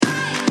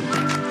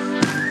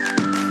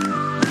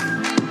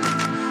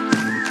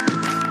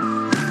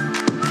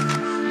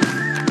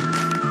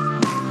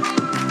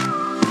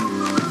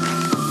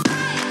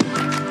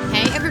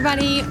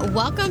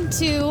welcome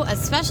to a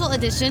special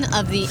edition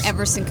of the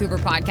Everson Cooper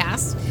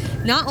podcast.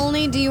 Not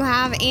only do you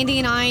have Andy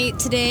and I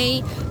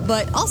today,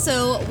 but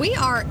also we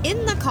are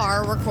in the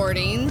car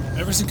recording.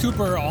 Everson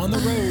Cooper on the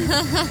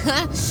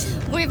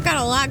road. We've got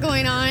a lot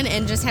going on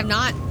and just have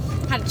not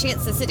had a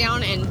chance to sit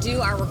down and do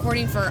our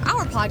recording for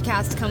our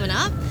podcast coming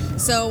up.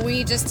 So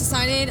we just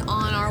decided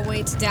on our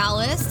way to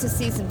Dallas to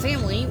see some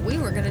family, we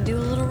were going to do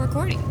a little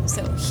recording.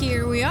 So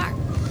here we are.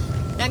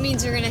 That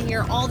means you're going to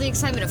hear all the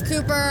excitement of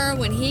Cooper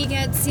when he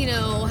gets,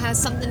 has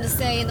something to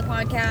say in the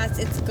podcast.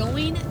 It's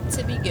going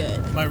to be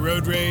good. My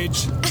road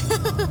rage.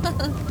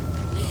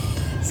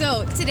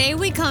 So today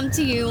we come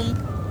to you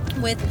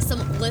with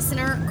some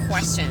listener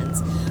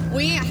questions.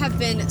 We have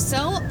been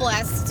so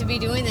blessed to be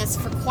doing this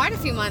for quite a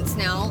few months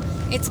now.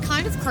 It's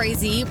kind of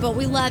crazy, but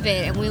we love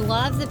it. And we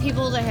love the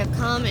people that have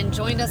come and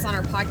joined us on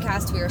our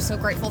podcast. We are so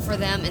grateful for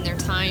them and their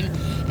time.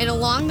 And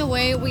along the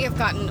way, we have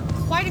gotten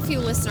quite a few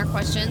listener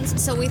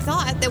questions. So we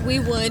thought that we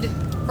would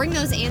bring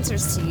those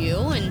answers to you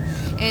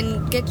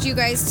and get you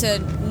guys to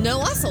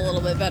know us a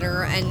little bit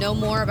better and know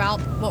more about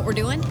what we're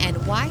doing and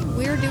why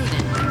we're doing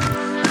it.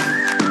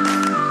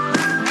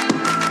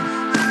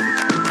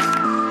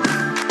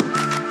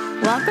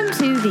 Welcome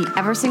to the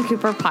Everson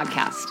Cooper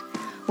podcast.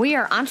 We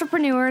are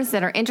entrepreneurs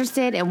that are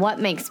interested in what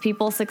makes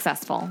people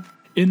successful.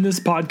 In this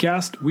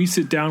podcast, we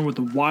sit down with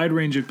a wide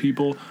range of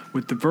people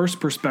with diverse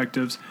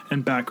perspectives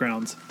and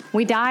backgrounds.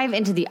 We dive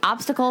into the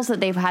obstacles that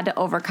they've had to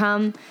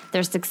overcome,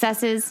 their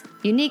successes,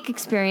 unique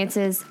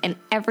experiences, and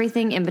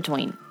everything in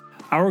between.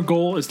 Our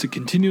goal is to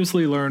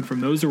continuously learn from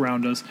those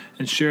around us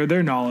and share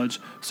their knowledge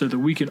so that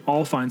we can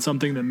all find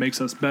something that makes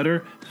us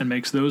better and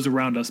makes those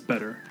around us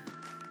better.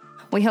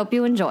 We hope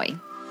you enjoy.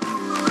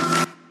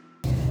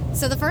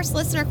 So the first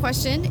listener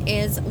question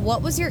is,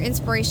 what was your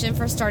inspiration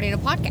for starting a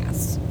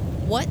podcast?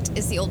 What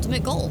is the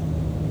ultimate goal?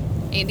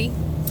 Andy?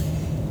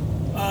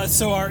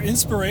 So our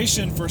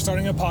inspiration for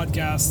starting a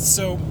podcast,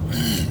 so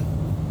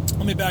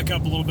let me back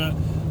up a little bit.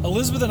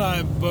 Elizabeth and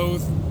I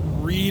both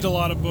read a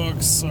lot of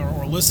books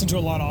or listen to a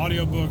lot of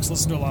audiobooks,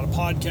 listen to a lot of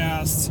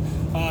podcasts,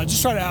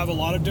 just try to have a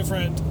lot of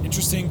different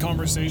interesting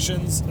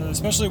conversations,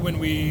 especially when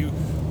we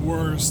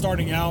were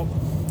starting out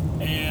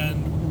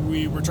and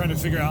we were trying to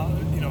figure out,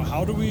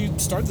 how do we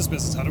start this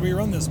business? How do we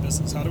run this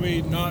business? How do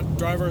we not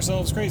drive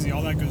ourselves crazy?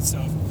 All that good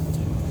stuff.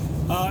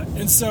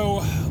 And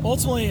so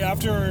ultimately,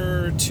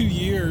 after 2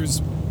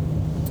 years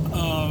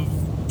of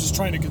just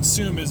trying to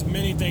consume as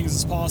many things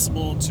as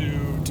possible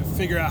to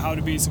figure out how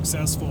to be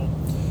successful,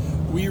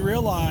 we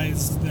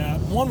realized that,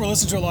 one, we're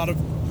listening to a lot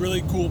of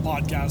really cool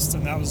podcasts,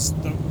 and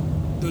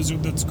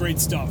that's great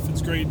stuff.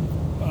 It's great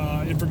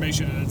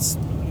information, and it's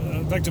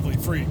effectively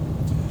free.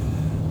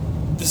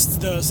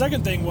 The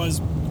second thing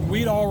was,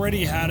 we'd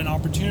already had an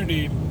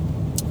opportunity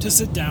to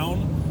sit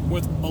down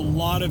with a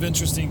lot of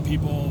interesting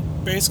people,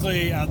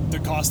 basically at the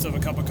cost of a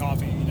cup of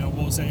coffee.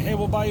 We'll say, hey,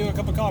 we'll buy you a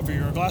cup of coffee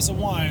or a glass of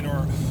wine,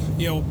 or,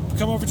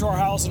 come over to our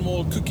house and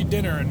we'll cook you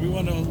dinner, and we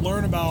want to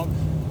learn about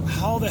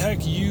how the heck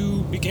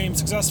you became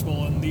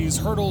successful and these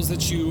hurdles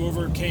that you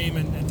overcame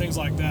and things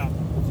like that.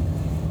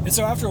 And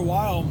so after a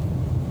while,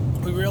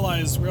 we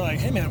realized, we're like,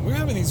 hey man, we're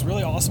having these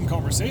really awesome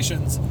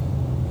conversations.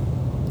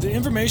 The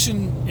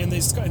information in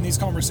these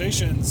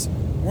conversations,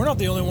 we're not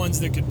the only ones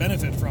that could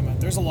benefit from it.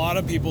 There's a lot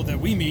of people that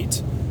we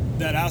meet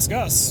that ask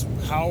us,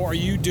 how are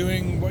you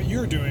doing what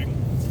you're doing?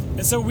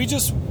 And so we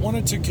just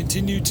wanted to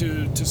continue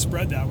to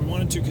spread that. We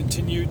wanted to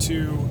continue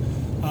to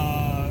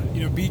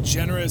be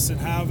generous and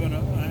have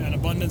an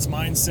abundance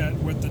mindset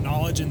with the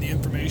knowledge and the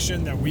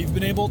information that we've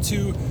been able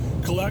to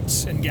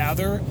collect and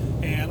gather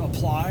and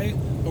apply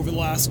over the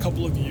last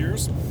couple of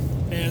years.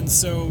 And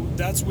so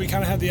we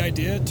kind of had the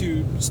idea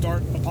to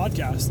start a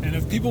podcast. And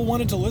if people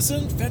wanted to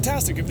listen,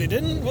 fantastic. If they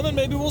didn't, well, then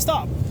maybe we'll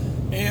stop.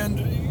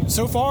 And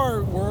so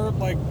far, we're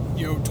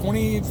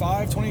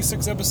 25,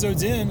 26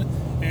 episodes in,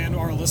 and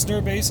our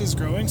listener base is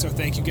growing. So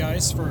thank you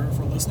guys for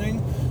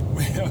listening.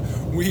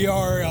 We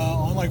are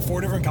on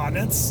 4 different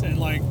continents and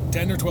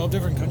 10 or 12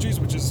 different countries,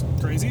 which is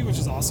crazy, which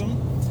is awesome.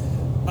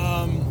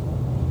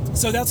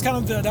 So that was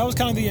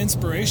kind of the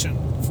inspiration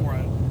for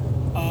it.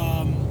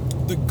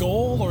 The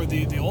goal, or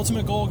the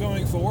ultimate goal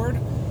going forward,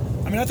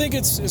 I think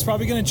it's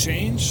probably going to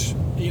change,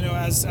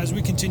 as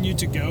we continue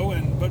to go,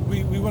 but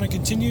we want to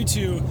continue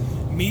to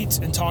meet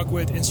and talk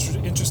with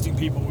interesting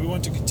people. We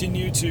want to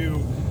continue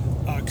to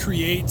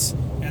create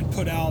and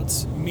put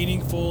out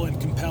meaningful and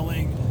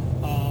compelling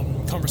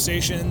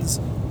conversations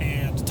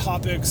and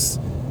topics,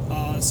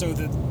 so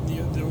that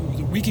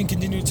we can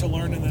continue to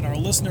learn, and then our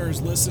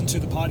listeners listen to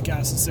the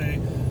podcast and say,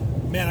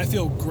 man, I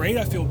feel great,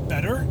 I feel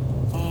better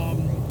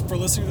for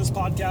listening to this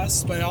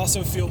podcast, but I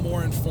also feel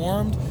more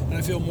informed and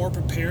I feel more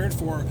prepared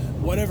for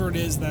whatever it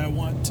is that I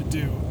want to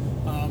do.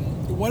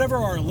 Whatever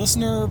our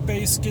listener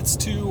base gets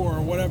to,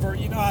 or whatever,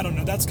 I don't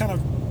know,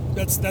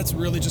 that's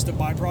really just a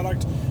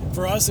byproduct.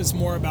 For us, it's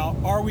more about,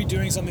 are we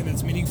doing something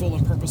that's meaningful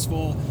and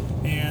purposeful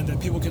and that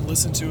people can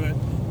listen to it,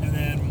 and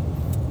then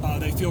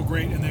they feel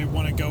great and they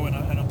want to go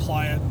and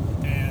apply it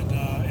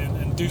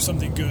and do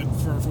something good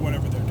for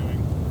whatever they're doing.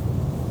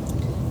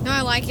 No,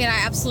 I like it.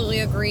 I absolutely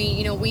agree.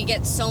 You know, we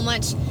get so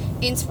much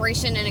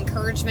inspiration and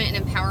encouragement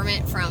and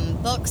empowerment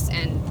from books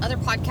and other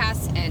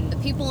podcasts and the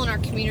people in our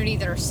community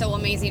that are so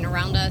amazing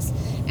around us.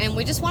 And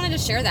we just wanted to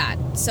share that.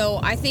 So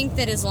I think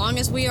that as long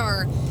as we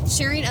are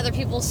sharing other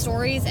people's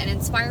stories and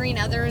inspiring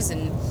others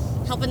and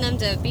helping them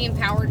to be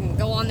empowered and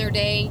go on their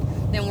day,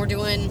 then we're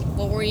doing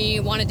what we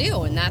want to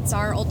do. And that's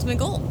our ultimate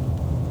goal.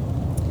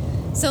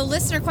 So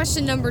listener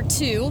question number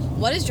 2,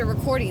 what is your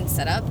recording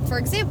setup? For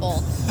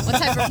example, what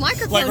type of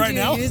microphone like right do you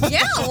now? use?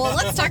 Yeah, well,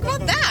 let's talk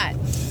about that.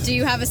 Do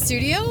you have a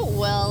studio?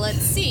 Well, let's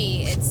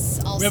see.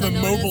 It's also We have a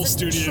known mobile as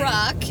a studio.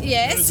 truck.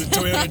 Yes. That is a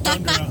Toyota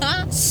Tundra.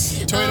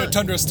 Toyota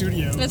Tundra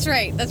studio. That's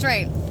right. That's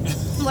right.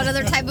 What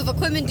other type of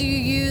equipment do you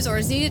use or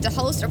is needed to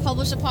host or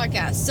publish a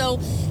podcast? So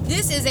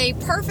this is a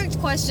perfect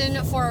question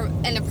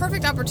and a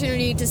perfect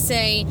opportunity to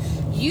say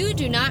you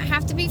do not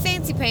have to be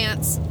fancy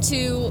pants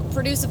to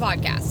produce a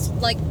podcast.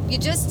 Like, you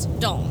just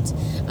don't.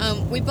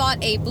 We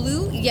bought a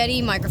Blue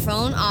Yeti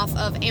microphone off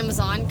of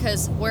Amazon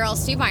because where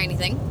else do you buy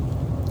anything?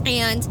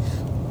 And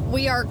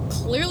we are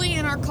clearly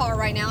in our car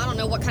right now. I don't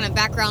know what kind of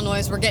background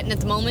noise we're getting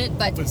at the moment,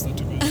 but Hopefully it's not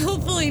too bad.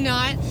 hopefully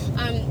not.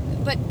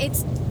 But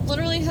it's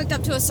literally hooked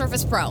up to a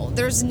Surface Pro.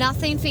 There's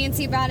nothing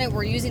fancy about it.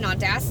 We're using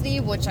Audacity,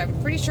 which I'm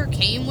pretty sure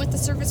came with the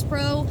Surface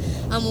Pro.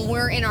 When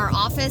we're in our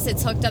office,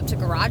 it's hooked up to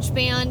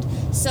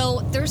GarageBand.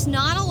 So there's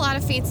not a lot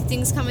of fancy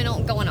things going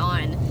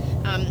on.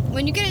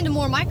 When you get into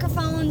more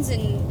microphones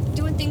and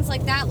doing things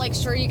like that, like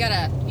sure, you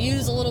gotta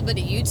use a little bit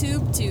of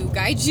YouTube to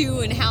guide you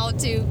in how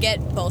to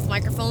get both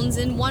microphones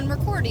in one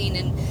recording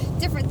and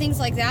different things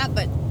like that.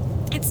 But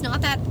it's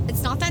not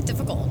that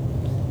difficult.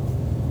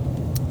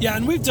 Yeah,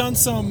 and we've done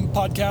some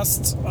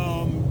podcasts,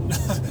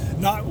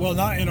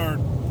 not in our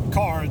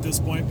car at this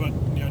point, but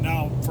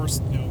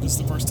this is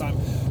the first time.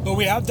 But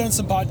we have done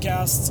some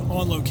podcasts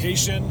on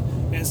location,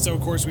 and so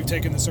of course we've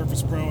taken the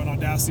Surface Pro, and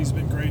Audacity's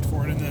been great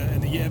for it,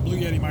 and the Blue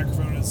Yeti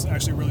microphone is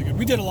actually really good.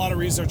 We did a lot of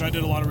research. I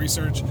did a lot of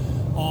research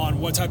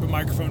on what type of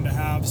microphone to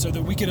have, so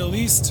that we could at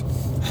least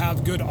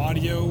have good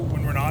audio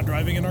when we're not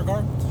driving in our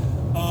car.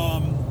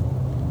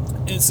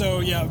 And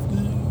so yeah,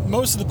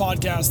 most of the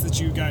podcasts that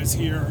you guys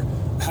hear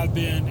have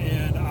been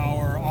in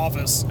our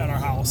office at our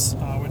house,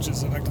 which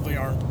is effectively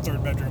our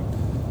third bedroom.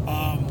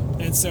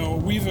 And so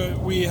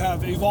we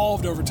have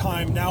evolved over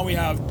time. Now we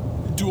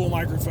have dual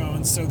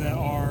microphones so that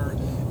our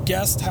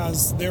guest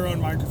has their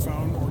own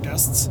microphone, or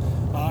guests,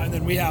 and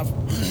then we have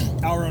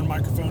our own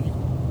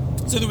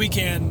microphone so that we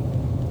can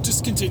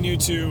just continue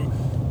to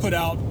put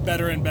out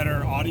better and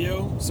better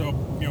audio. So,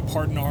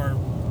 pardon our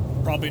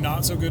probably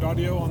not so good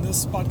audio on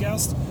this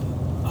podcast.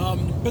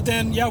 But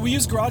then, yeah, we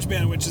use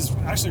GarageBand, which is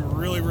actually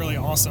really, really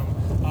awesome.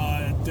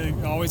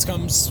 It always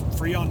comes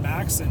free on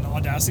Macs, and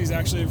Audacity is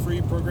actually a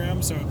free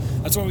program, so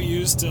that's what we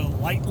use to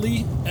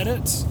lightly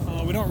edit.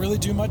 We don't really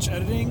do much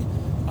editing.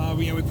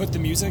 We put the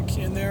music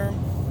in there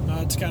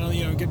to kind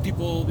of get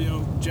people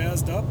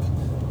jazzed up.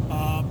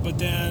 But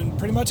then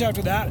pretty much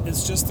after that,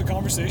 it's just the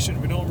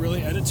conversation. We don't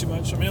really edit too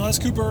much. I mean, unless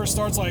Cooper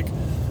starts like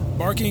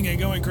barking and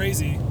going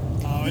crazy.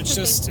 It's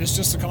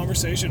just a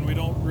conversation. We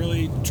don't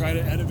really try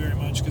to edit very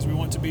much because we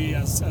want to be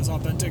as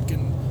authentic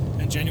and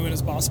genuine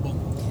as possible.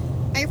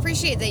 I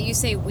appreciate that you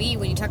say we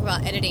when you talk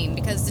about editing,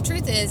 because the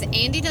truth is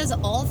Andy does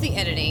all of the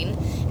editing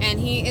and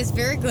he is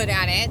very good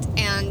at it,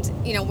 and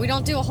we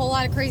don't do a whole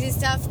lot of crazy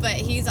stuff, but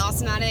he's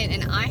awesome at it,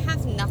 and I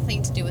have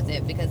nothing to do with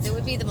it because it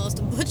would be the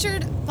most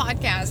butchered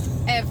podcast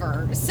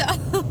ever. So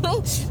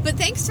but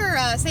thanks for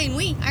saying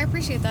we. I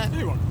appreciate that.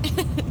 You're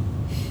welcome.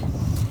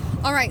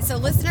 All right, so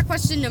listener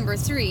question number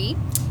 3.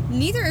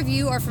 Neither of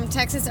you are from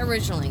Texas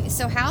originally,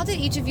 so how did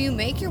each of you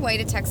make your way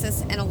to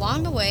Texas, and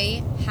along the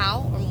way,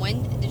 how and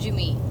when did you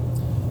meet?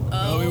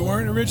 Oh, we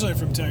weren't originally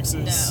from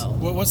Texas. No.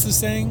 What's the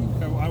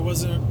saying? I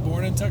wasn't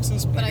born in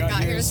Texas, but I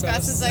got here as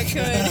fast as I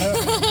could.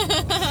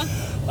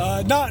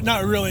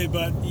 Not really,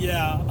 but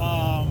yeah.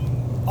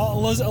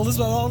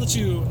 Elizabeth, I'll let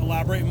you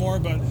elaborate more,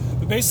 but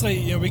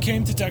basically, we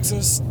came to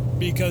Texas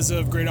because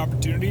of great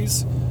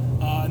opportunities.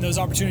 And those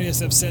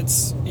opportunities have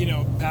since,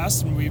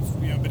 passed, and we've,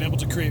 been able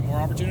to create more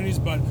opportunities.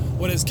 But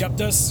what has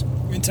kept us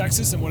in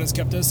Texas and what has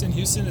kept us in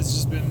Houston has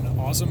just been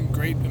awesome,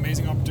 great,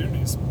 amazing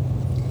opportunities.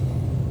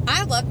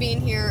 I love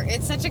being here.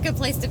 It's such a good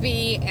place to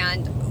be,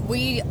 and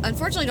we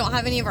unfortunately don't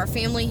have any of our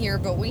family here,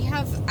 but we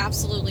have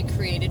absolutely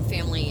created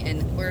family,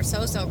 and we're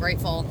so, so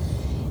grateful.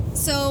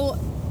 So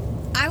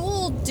I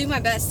will do my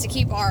best to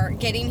keep our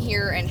getting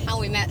here and how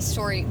we met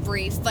story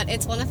brief, but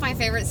it's one of my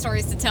favorite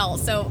stories to tell,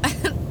 so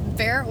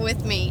bear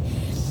with me.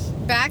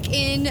 Back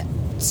in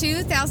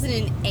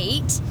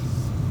 2008,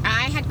 I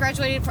had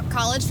graduated from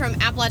college from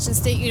Appalachian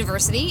State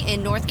University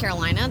in North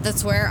Carolina.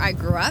 That's where I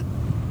grew up.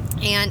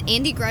 And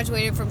Andy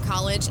graduated from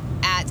college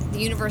at the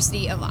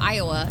University of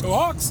Iowa. Go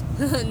Hawks!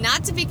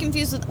 Not to be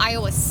confused with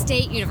Iowa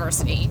State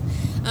University.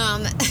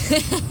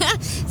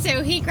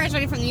 So he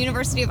graduated from the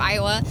University of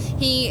Iowa.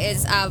 He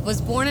was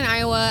born in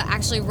Iowa,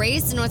 actually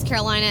raised in North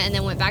Carolina, and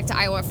then went back to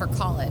Iowa for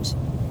college.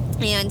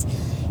 And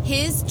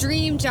his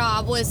dream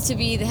job was to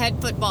be the head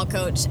football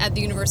coach at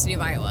the University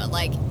of Iowa.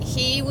 Like,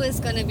 he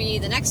was going to be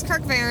the next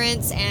Kirk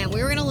Ferentz, and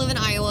we were going to live in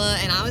Iowa,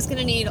 and I was going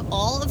to need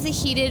all of the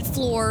heated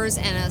floors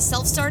and a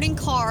self-starting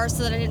car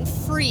so that I didn't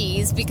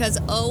freeze because,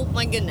 oh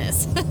my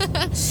goodness.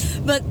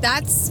 But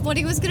that's what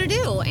he was going to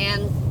do.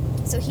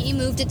 And so he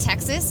moved to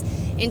Texas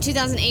in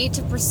 2008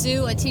 to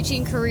pursue a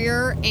teaching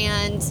career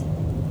and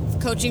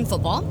coaching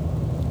football.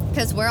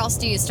 Because where else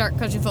do you start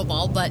coaching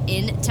football but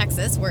in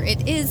Texas, where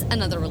it is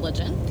another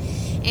religion?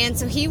 And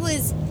so he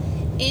was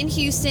in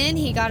Houston.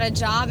 He got a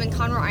job in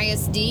Conroe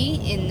ISD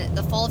in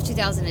the fall of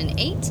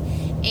 2008.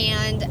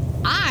 And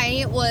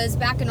I was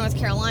back in North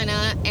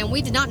Carolina, and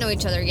we did not know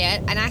each other yet.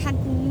 And I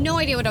had no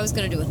idea what I was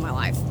going to do with my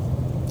life.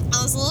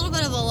 I was a little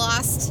bit of a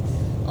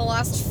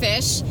lost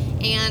fish.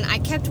 And I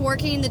kept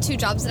working the 2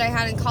 jobs that I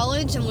had in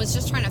college and was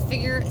just trying to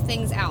figure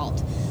things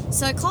out.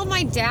 So I called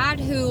my dad,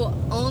 who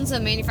owns a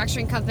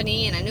manufacturing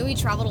company, and I knew he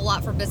traveled a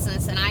lot for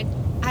business, and I'd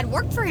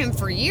worked for him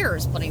for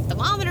years, putting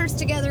thermometers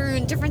together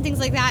and different things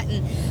like that.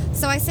 And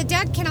so I said,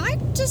 Dad, can I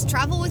just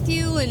travel with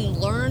you and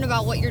learn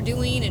about what you're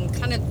doing and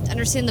kind of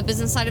understand the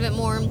business side of it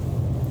more?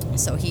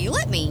 So he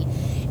let me.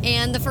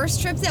 And the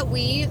first trip that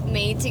we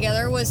made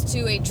together was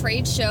to a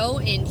trade show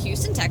in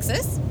Houston,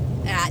 Texas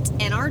at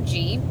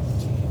NRG.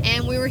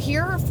 And we were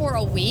here for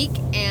a week,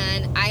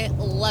 and I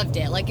loved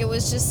it. Like, it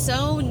was just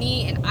so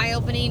neat and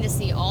eye-opening to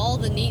see all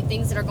the neat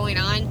things that are going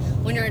on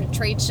when you're at a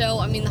trade show.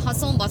 I mean, the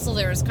hustle and bustle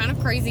there is kind of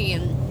crazy,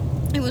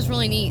 and it was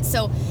really neat.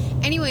 So,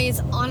 anyways,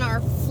 on our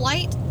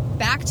flight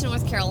back to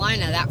North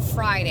Carolina that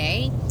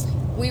Friday,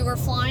 we were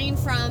flying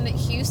from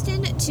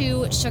Houston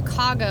to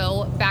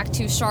Chicago back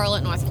to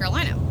Charlotte, North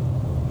Carolina.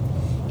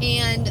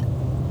 And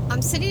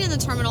I'm sitting in the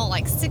terminal at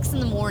like 6 in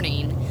the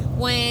morning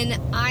when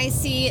I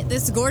see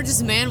this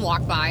gorgeous man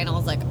walk by, and I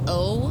was like,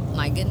 oh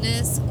my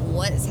goodness,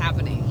 what is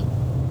happening?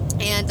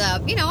 And, I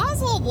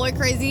was a little boy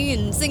crazy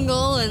and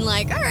single and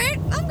like, all right,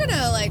 I'm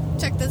gonna like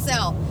check this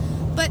out.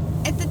 But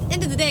at the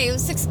end of the day, it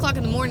was 6 o'clock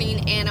in the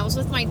morning, and I was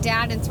with my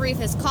dad and 3 of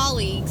his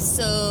colleagues,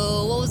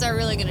 so what was I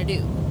really gonna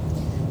do?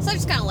 So I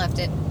just kind of left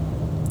it.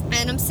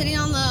 And I'm sitting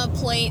on the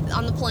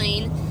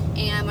plane,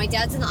 and my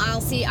dad's in the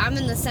aisle seat, I'm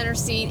in the center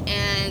seat,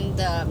 and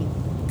the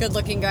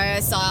good-looking guy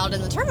I saw out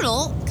in the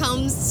terminal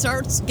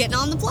starts getting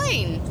on the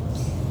plane,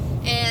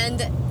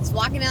 and he's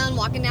walking down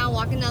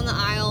the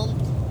aisle,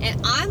 and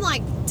I'm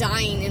like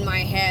dying in my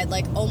head,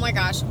 like, oh my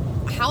gosh,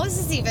 how is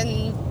this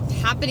even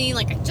happening?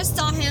 Like, I just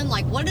saw him.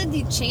 Like, what are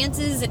the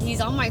chances that he's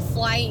on my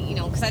flight?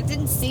 Because I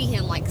didn't see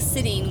him like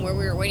sitting where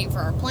we were waiting for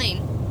our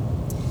plane.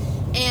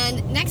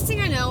 And next thing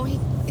I know,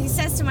 he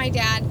says to my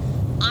dad,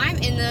 I'm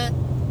in the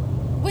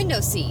window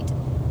seat.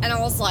 And I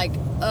was like,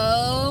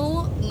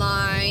 oh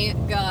my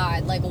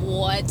God, like,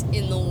 what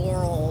in the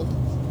world?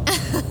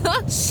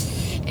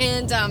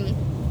 And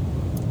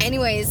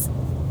anyways,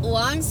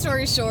 long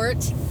story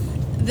short,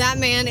 that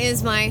man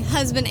is my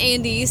husband,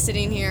 Andy,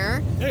 sitting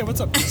here. Hey,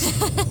 what's up?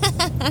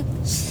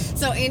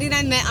 So Andy and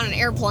I met on an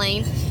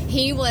airplane.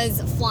 He was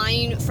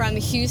flying from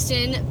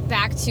Houston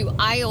back to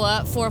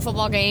Iowa for a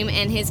football game,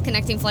 and his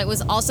connecting flight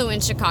was also in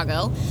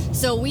Chicago.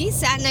 So we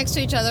sat next to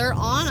each other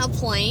on a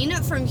plane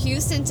from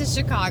Houston to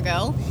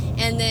Chicago,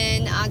 and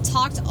then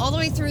talked all the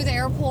way through the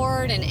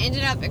airport and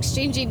ended up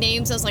exchanging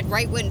names. It was like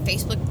right when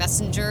Facebook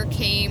Messenger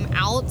came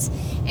out.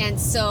 And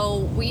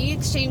so we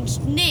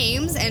exchanged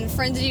names and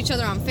friended each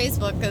other on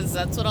Facebook, because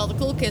that's what all the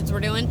cool kids were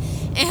doing.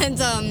 And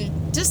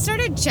just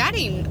started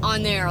chatting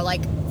on there,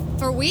 like,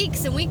 for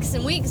weeks and weeks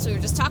and weeks. We were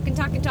just talking.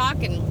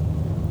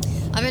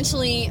 And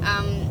eventually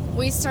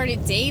we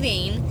started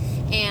dating,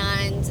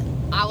 and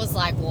I was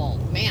like, well,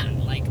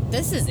 man, like,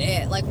 this is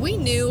it. Like, we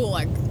knew,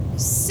 like,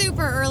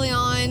 super early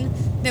on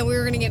that we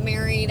were going to get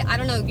married. I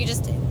don't know,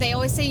 they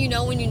always say you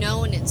know when you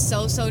know, and it's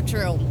so, so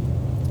true.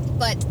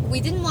 But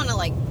we didn't want to,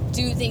 like,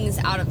 do things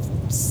out of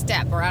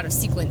step or out of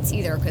sequence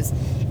either, because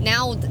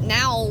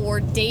now we're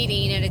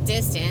dating at a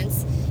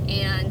distance.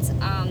 And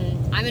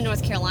I'm in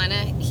North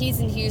Carolina. He's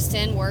in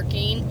Houston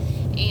working.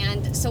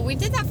 And so we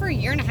did that for a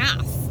year and a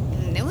half.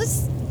 And it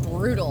was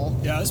brutal.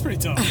 Yeah, it was pretty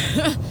tough.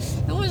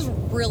 It was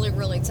really,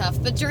 really tough.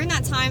 But during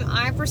that time,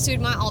 I pursued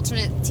my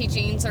alternate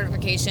teaching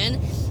certification.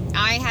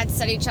 I had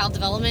studied child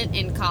development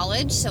in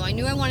college, so I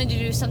knew I wanted to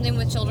do something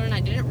with children.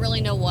 I didn't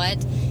really know what.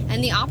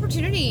 And the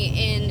opportunity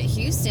in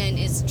Houston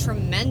is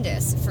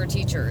tremendous for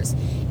teachers.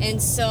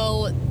 And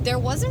so there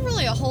wasn't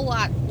really a whole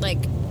lot, like,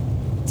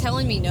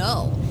 telling me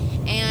no.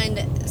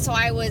 And so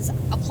I was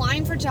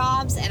applying for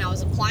jobs, and I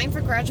was applying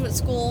for graduate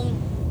school,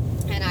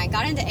 and I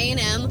got into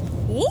A&M,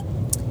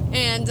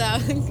 and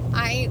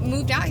I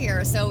moved out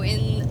here. So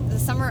in the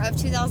summer of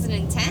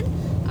 2010,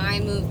 I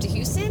moved to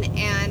Houston,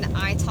 and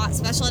I taught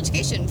special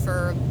education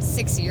for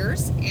 6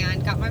 years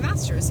and got my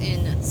master's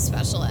in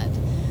special ed.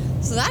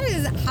 So that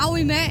is how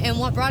we met and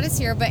what brought us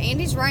here. But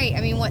Andy's right. I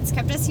mean, what's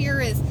kept us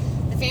here is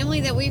the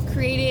family that we've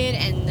created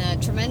and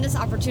the tremendous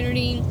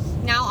opportunity.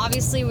 Now,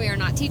 obviously, we are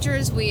not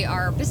teachers. We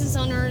are business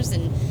owners,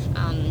 and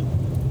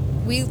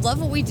we love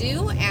what we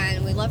do,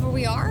 and we love where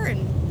we are,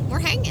 and we're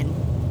hanging.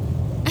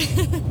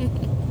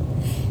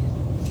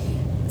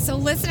 So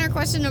listener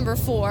question number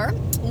 4,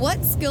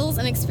 what skills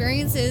and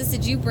experiences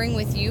did you bring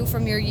with you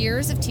from your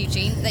years of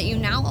teaching that you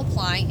now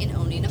apply in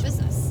owning a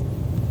business?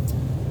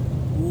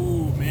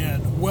 Ooh,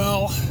 man.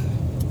 Well,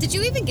 did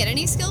you even get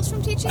any skills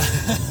from teaching?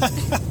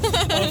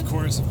 Of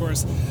course.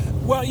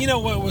 Well, you know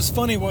what was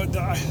funny? What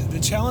the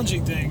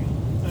challenging thing?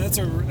 And it's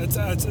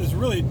a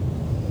really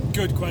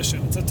good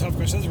question. It's a tough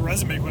question. It's a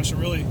resume question,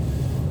 really.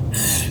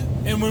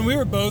 And when we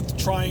were both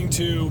trying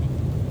to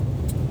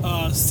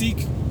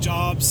seek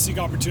jobs, seek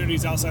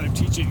opportunities outside of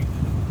teaching,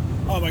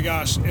 oh my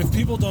gosh, if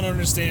people don't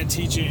understand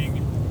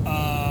teaching,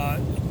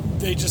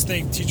 they just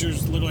think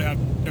teachers literally have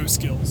no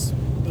skills.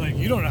 Like,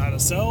 you don't know how to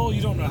sell,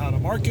 you don't know how to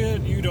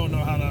market, you don't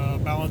know how to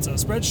balance a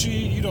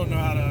spreadsheet, you don't know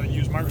how to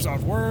use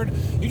Microsoft Word,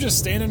 you just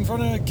stand in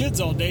front of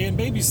kids all day and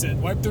babysit,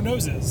 wipe their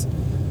noses.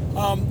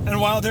 And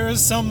while there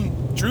is some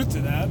truth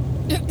to that,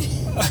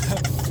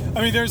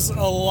 I mean, there's a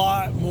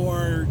lot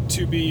more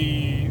to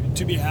be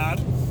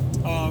had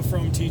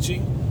from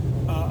teaching.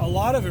 A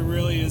lot of it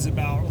really is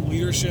about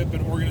leadership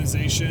and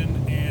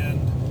organization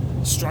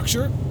and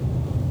structure.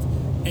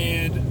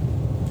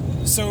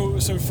 And so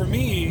for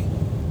me,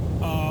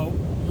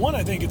 one,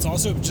 I think it's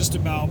also just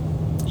about,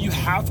 you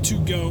have to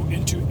go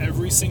into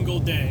every single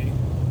day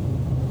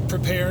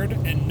prepared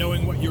and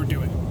knowing what you're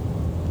doing.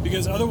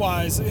 Because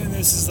otherwise, and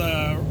this is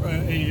a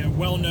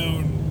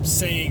well-known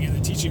saying in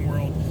the teaching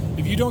world,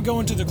 if you don't go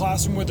into the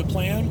classroom with a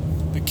plan,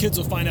 the kids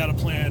will find out a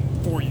plan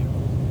for you.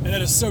 And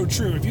that is so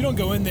true. If you don't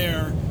go in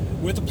there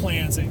with a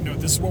plan, saying, no,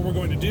 this is what we're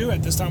going to do,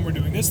 at this time we're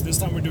doing this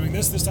time we're doing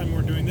this time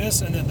we're doing this,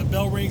 and then the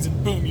bell rings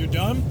and boom, you're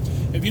done.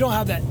 If you don't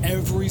have that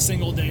every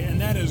single day, and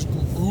that is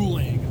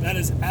grueling, that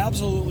is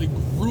absolutely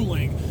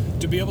grueling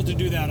to be able to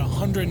do that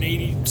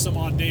 180 some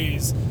odd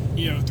days,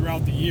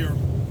 throughout the year.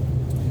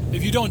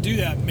 If you don't do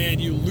that, man,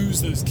 you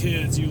lose those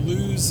kids, you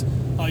lose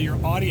your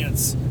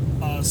audience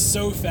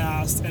so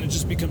fast, and it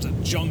just becomes a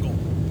jungle.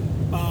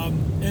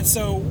 And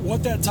so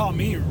what that taught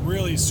me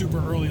really super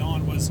early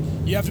on was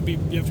you have to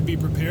be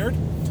prepared.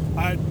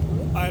 I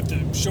have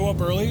to show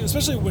up early,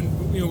 especially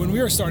when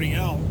we were starting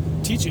out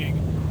teaching.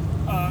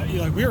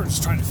 We were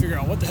just trying to figure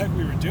out what the heck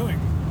we were doing.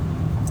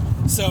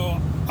 So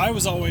I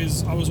was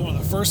one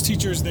of the first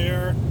teachers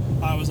there.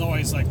 I was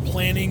always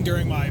planning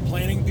during my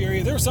planning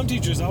period. There were some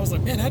teachers I was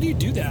like, man, how do you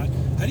do that?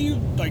 How do you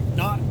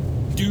not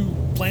do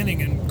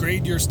planning and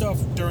grade your stuff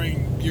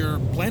during your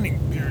planning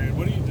period?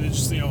 What do you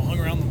just hung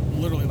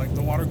around literally like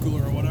the water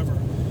cooler or whatever?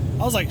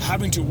 I was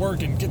having to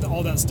work and get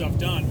all that stuff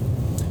done.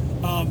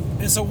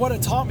 And so what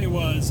it taught me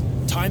was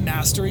time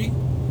mastery,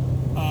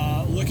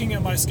 looking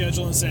at my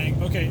schedule and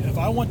saying, okay, if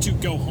I want to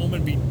go home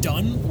and be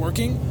done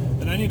working,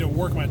 then I need to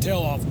work my tail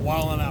off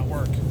while I'm at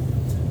work.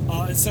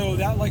 And so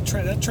that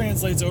that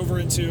translates over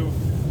into,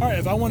 all right,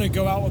 if I want to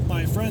go out with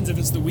my friends, if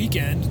it's the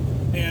weekend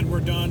and we're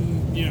done,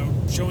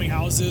 showing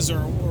houses or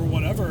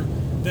whatever,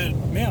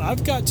 then man,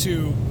 I've got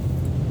to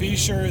be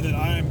sure that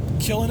I'm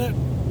killing it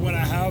when I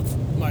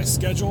have my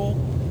schedule,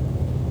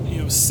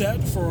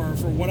 set for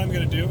what I'm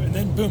going to do, and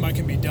then boom, I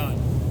can be done,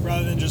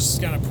 rather than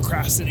just kind of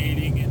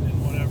procrastinating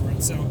and whatever.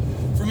 And so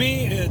for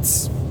me,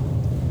 there's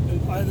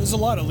a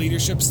lot of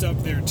leadership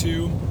stuff there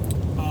too,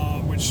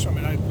 which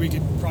we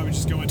could probably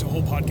just go into a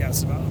whole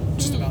podcast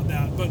about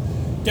that. But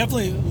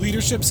definitely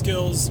leadership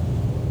skills.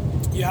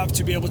 You have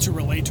to be able to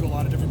relate to a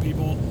lot of different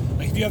people.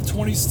 Like if you have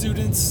 20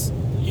 students,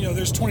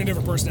 there's 20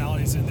 different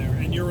personalities in there,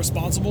 and you're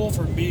responsible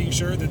for being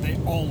sure that they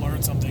all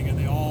learn something and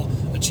they all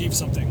achieve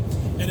something.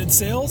 And in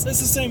sales, it's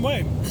the same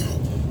way.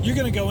 You're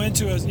going to go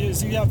into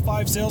so you have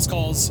 5 sales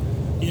calls,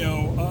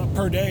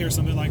 per day or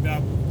something like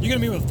that. You're going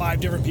to meet with 5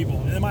 different people,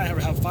 and they might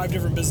have 5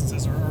 different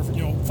businesses or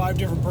 5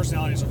 different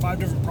personalities or 5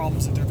 different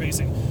problems that they're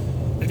facing.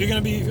 If you're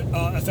going to be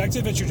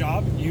effective at your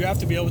job, you have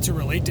to be able to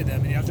relate to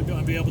them, and you have to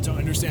be able to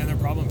understand their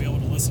problem, be able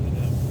to listen to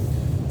them.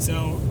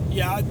 So,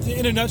 yeah,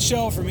 in a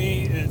nutshell, for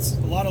me, it's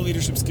a lot of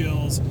leadership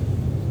skills,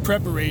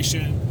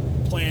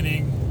 preparation,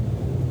 planning,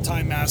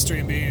 time mastery,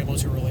 and being able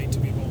to relate to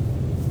people.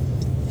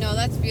 No,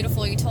 that's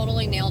beautiful. You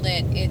totally nailed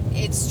it.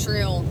 It's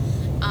true.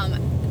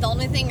 The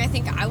only thing I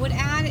think I would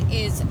add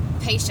is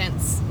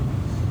patience.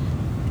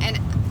 And,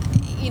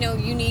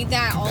 you need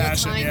that all the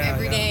time,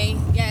 every day.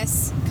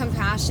 Yes,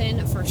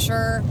 compassion for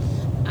sure.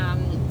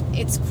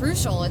 It's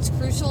crucial. It's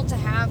crucial to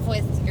have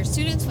with your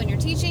students when you're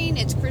teaching.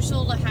 It's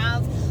crucial to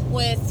have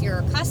with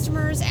your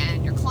customers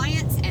and your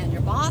clients and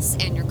your boss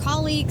and your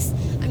colleagues.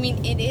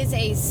 It is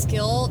a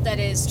skill that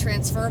is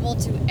transferable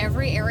to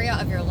every area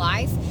of your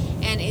life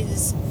and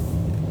is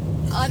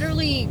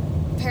utterly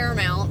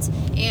paramount.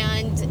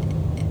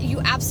 And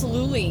you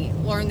absolutely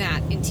learn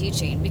that in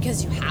teaching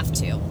because you have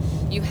to.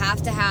 You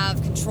have to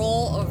have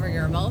control over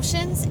your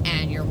emotions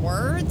and your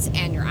words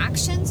and your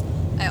actions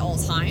at all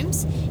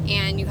times,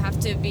 and you have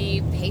to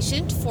be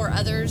patient for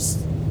others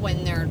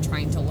when they're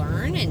trying to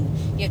learn, and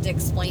you have to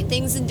explain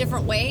things in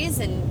different ways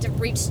and to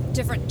reach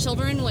different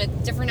children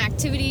with different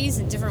activities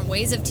and different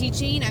ways of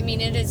teaching.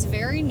 It is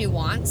very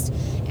nuanced,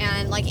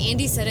 and like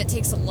Andy said, it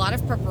takes a lot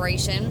of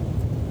preparation,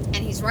 and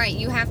he's right.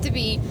 You have to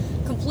be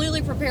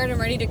completely prepared and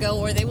ready to go,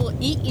 or they will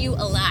eat you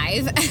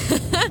alive.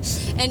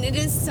 And it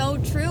is so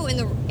true in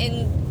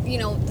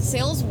the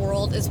sales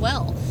world as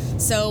well.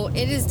 So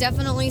it is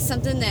definitely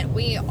something that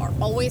we are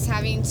always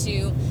having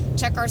to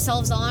check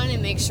ourselves on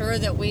and make sure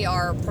that we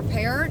are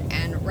prepared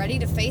and ready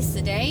to face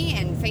the day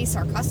and face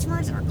our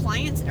customers and our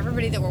clients and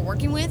everybody that we're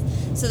working with,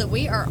 so that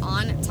we are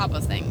on top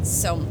of things.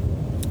 So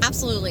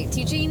absolutely,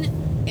 teaching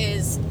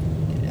is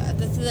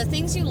the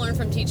things you learn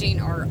from teaching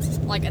are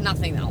like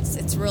nothing else.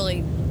 It's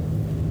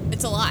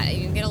a lot.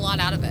 You can get a lot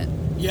out of it.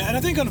 Yeah, and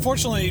I think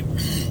unfortunately,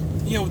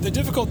 the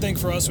difficult thing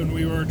for us when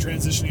we were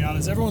transitioning out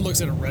is everyone looks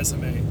at a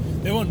resume.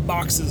 They want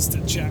boxes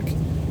to check.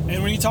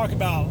 And when you talk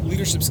about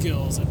leadership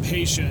skills and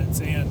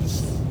patience and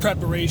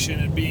preparation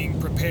and being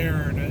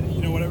prepared,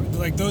 whatever,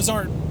 like those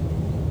aren't,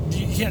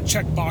 you can't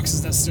check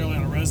boxes necessarily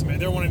on a resume.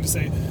 They're wanting to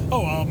say,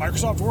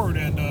 Microsoft Word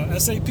and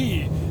SAP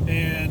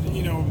and,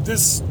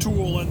 this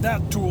tool and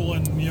that tool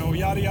and,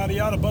 yada, yada,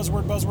 yada,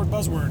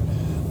 buzzword.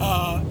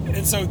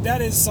 And so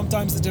that is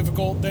sometimes the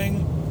difficult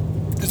thing,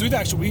 because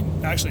we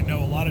actually know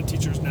a lot of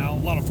teachers now, a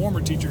lot of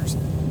former teachers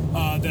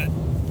that,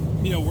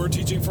 we're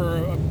teaching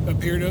for a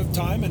period of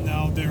time, and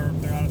now they're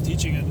out of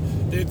teaching,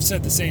 and they've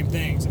said the same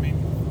things. I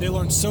mean, they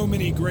learned so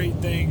many great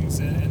things,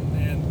 and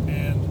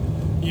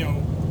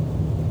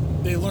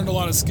they learned a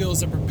lot of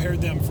skills that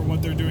prepared them for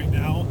what they're doing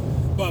now.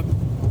 But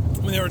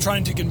when they were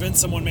trying to convince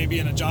someone maybe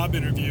in a job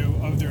interview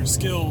of their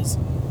skills,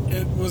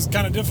 it was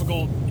kind of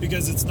difficult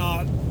because it's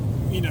not,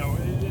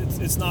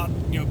 it's not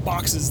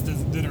boxes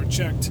that are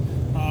checked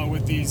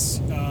with these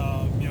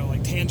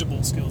like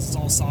tangible skills. It's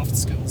all soft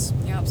skills.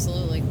 Yeah,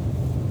 absolutely.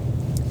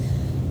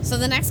 So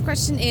the next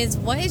question is,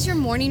 what is your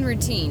morning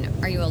routine?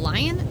 Are you a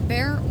lion,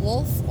 bear,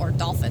 wolf, or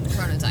dolphin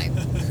chronotype?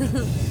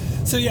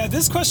 So yeah,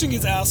 this question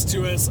gets asked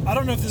to us. I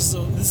don't know if this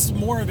is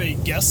more of a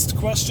guest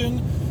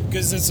question,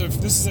 because this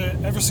is a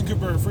Everson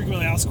Cooper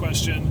frequently asked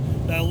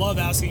question that I love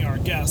asking our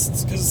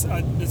guests because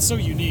it's so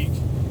unique,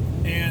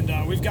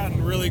 and we've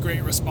gotten really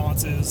great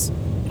responses.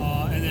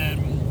 And then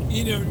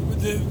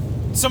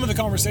some of the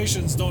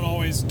conversations don't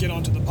always get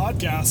onto the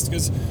podcast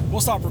because we'll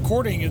stop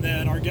recording and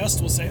then our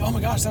guest will say, "Oh my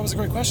gosh, that was a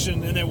great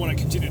question," and they want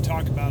to continue to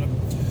talk about it.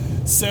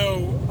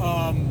 So,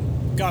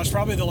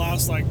 probably the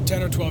last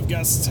 10 or 12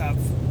 guests have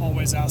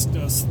always asked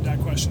us that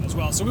question as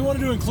well. So we wanted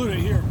to include it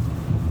here.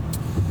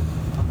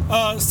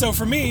 So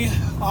for me,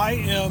 I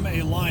am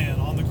a lion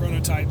on the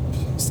chronotype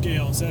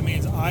scale. So that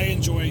means I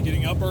enjoy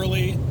getting up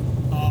early.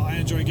 I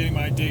enjoy getting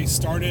my day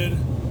started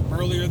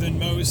earlier than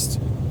most.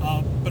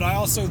 But I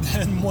also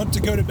then want to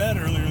go to bed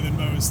earlier than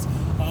most.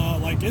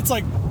 It's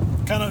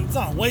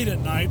not late at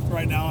night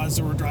right now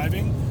as we're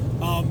driving.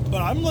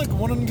 But I'm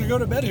wanting to go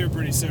to bed here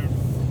pretty soon.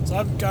 So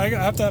I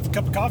have to have a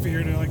cup of coffee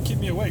here to keep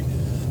me awake.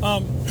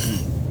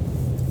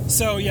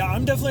 So yeah,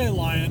 I'm definitely a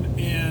lion,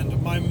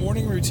 and my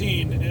morning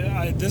routine,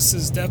 this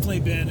has definitely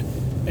been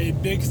a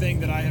big thing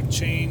that I have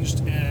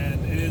changed,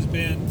 and it has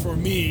been, for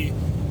me,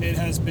 it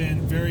has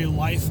been very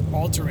life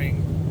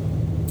altering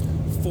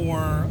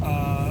for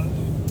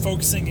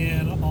focusing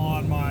in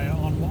on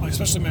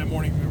especially my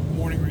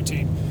morning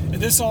routine. And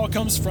this all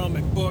comes from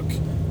a book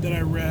that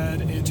I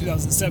read in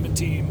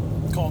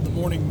 2017 called The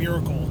Morning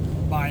Miracle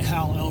by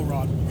Hal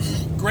Elrod.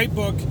 Great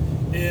book.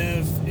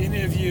 If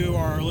any of you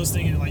are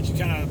listening and you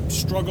kind of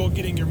struggle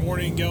getting your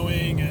morning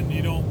going and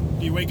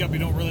you wake up, you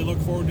don't really look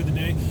forward to the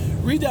day,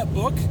 read that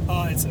book.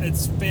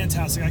 It's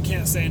fantastic. I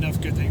can't say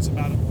enough good things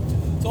about it.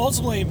 So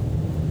ultimately,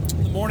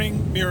 The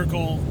Morning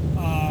Miracle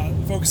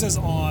focuses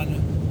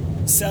on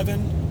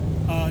seven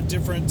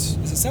different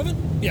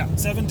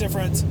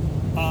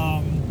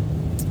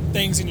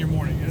things in your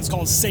morning. And it's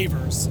called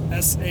Savers,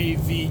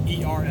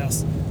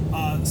 Savers.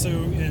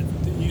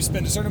 You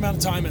spend a certain amount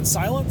of time in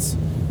silence.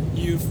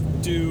 You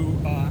do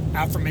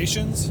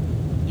affirmations,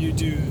 you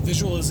do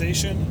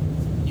visualization,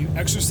 you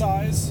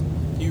exercise,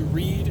 you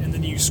read, and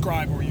then you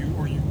scribe or you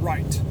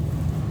write.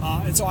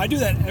 And so I do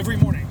that every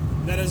morning.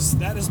 That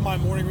is my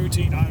morning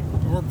routine.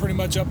 We're pretty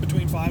much up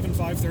between 5 and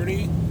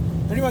 5:30,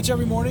 pretty much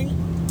every morning,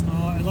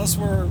 unless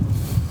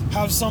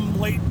have some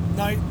late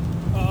night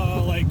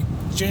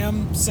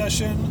jam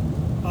session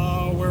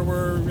where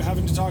we're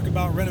having to talk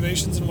about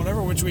renovations and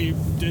whatever, which we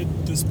did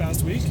this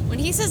past week. When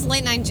he says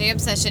late night jam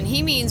session,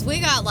 he means we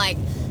got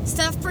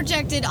stuff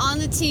projected on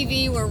the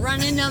TV. We're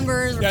running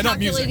numbers. We're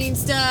calculating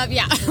stuff.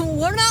 Yeah,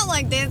 we're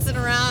not dancing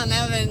around and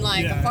having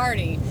a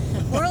party.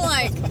 We're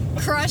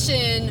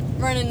crushing,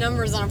 running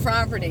numbers on a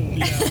property.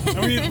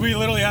 Yeah, we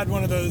literally had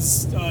one of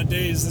those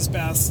days this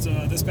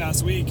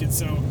past week, and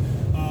so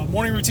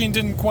morning routine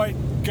didn't quite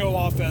go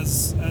off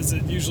as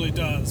it usually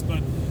does, but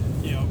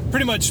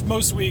pretty much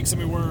most weeks.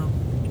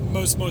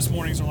 Most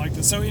mornings are like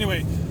this. So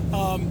anyway,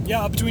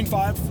 up between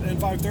 5 and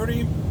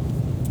 5:30,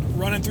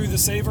 running through the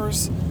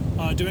Savers,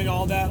 doing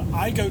all that.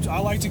 I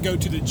like to go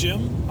to the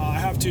gym. I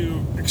have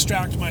to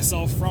extract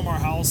myself from our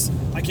house.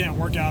 I can't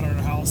work out at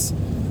our house.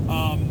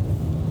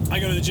 I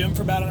go to the gym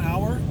for about an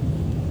hour,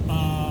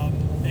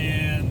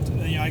 and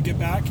I get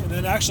back. And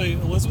then actually,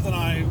 Elizabeth and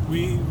I,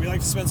 we like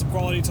to spend some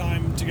quality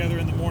time together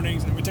in the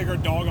mornings, and we take our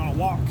dog on a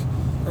walk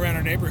around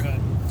our neighborhood.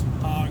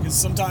 Because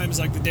sometimes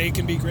like the day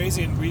can be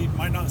crazy and we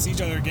might not see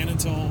each other again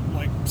until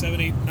like 7,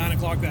 8, 9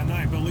 o'clock that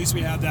night. But at least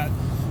we had that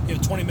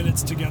 20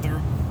 minutes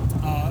together,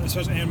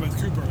 especially and with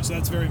Cooper. So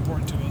that's very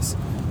important to us.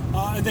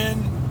 And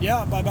then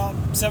by about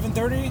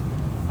 7:30,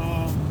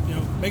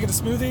 making a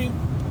smoothie,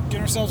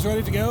 getting ourselves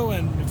ready to go,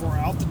 and if we're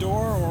out the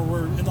door or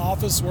we're in the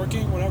office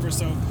working, whatever.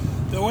 So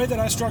the way that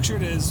I structure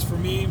it is, for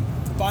me,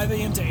 5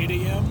 a.m. to 8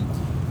 a.m.,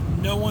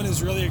 no one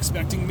is really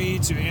expecting me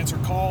to answer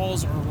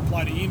calls or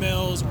reply to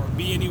emails or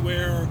be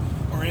anywhere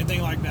or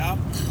anything like that.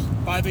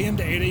 5 a.m.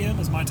 to 8 a.m.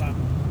 is my time.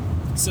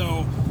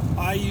 So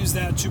I use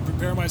that to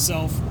prepare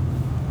myself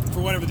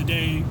for whatever the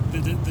day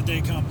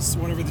comes,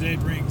 whatever the day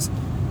brings.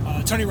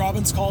 Tony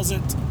Robbins calls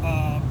it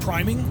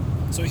priming.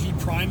 So he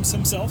primes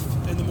himself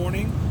in the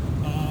morning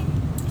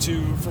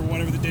for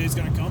whatever the day is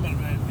going to come. And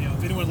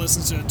if anyone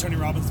listens to Tony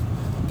Robbins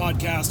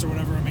podcast or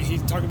whatever, he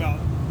talk about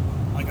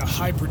like a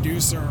high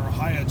producer or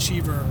high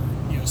achiever,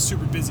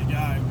 super busy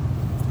guy.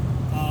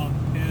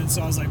 And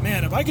so I was like,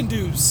 man, if I can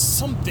do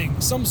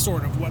some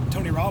sort of what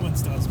Tony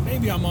Robbins does,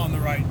 maybe I'm on the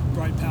right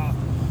path.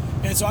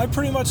 And so I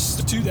pretty much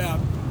stuck to that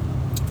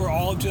for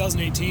all of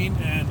 2018,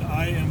 and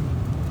I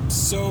am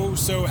so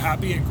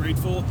happy and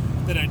grateful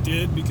that I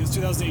did, because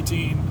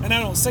 2018, and I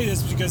don't say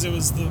this because it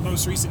was the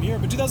most recent year,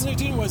 but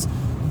 2018 was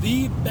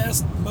the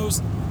best,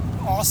 most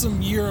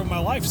awesome year of my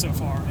life so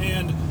far,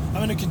 and I'm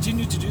going to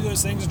continue to do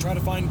those things and try to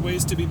find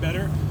ways to be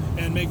better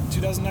and make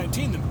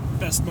 2019 the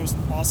best, most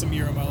awesome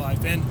year of my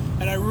life. And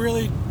I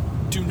really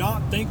do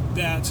not think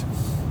that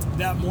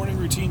morning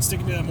routine,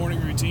 sticking to that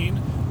morning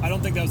routine, I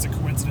don't think that was a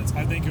coincidence.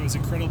 I think it was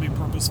incredibly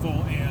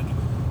purposeful and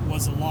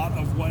was a lot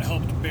of what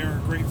helped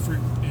bear grapefruit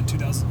in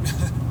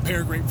 2000.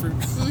 Bear grapefruit.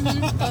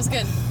 That was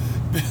good.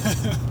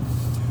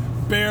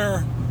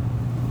 Bear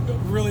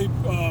really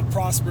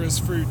prosperous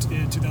fruit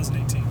in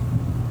 2018.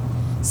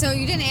 So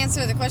you didn't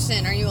answer the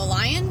question. Are you a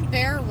lion,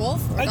 bear,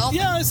 wolf, or dolphin?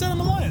 Yeah, I said I'm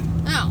a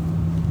lion. Oh.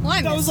 Well, I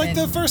missed that was like it.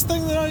 the first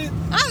thing that I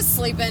was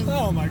sleeping.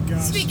 Oh my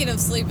gosh. Speaking of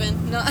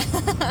sleeping. No.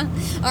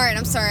 All right,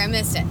 I'm sorry, I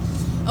missed it.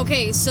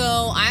 Okay,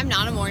 so I'm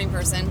not a morning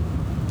person.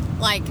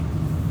 Like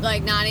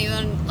not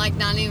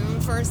even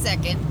for a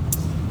second.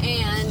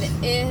 And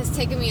it has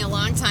taken me a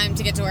long time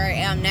to get to where I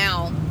am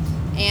now.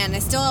 And I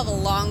still have a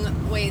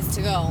long ways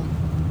to go.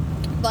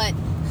 But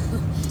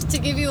to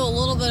give you a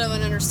little bit of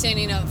an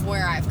understanding of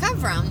where I've come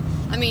from,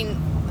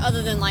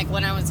 other than like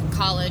when I was in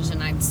college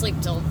and I'd sleep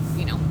till,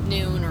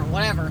 noon or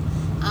whatever,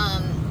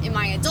 in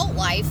my adult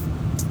life,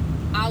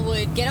 I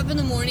would get up in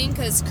the morning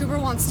because Cooper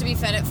wants to be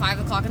fed at 5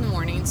 o'clock in the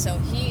morning. So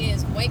he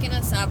is waking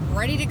us up,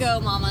 ready to go,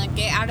 Mama,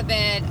 get out of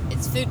bed.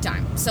 It's food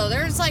time. So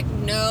there's like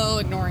no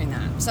ignoring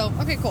that. So,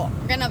 okay, cool.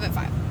 We're getting up at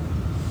 5.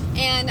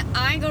 And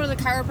I go to the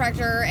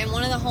chiropractor, and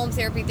one of the home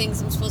therapy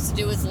things I'm supposed to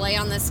do is lay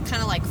on this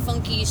kind of like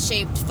funky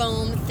shaped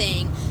foam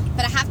thing.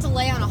 But I have to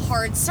lay on a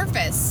hard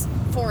surface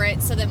for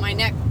it so that my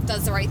neck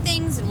does the right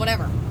things and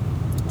whatever.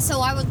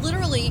 So I would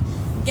literally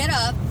get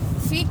up,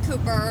 feed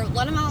Cooper,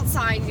 let him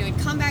outside, he'd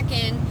come back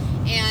in.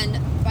 And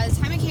by the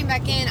time I came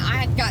back in, I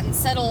had gotten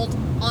settled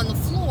on the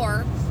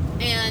floor,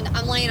 and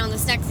I'm laying on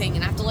this neck thing,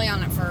 and I have to lay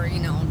on it for,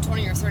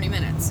 20 or 30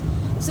 minutes.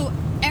 So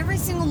every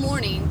single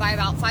morning by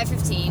about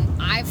 5:15,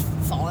 I've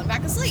fallen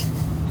back asleep.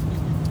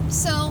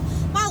 So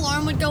my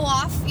alarm would go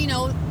off,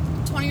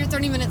 20 or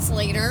 30 minutes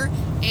later,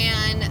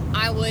 and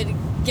I would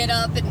get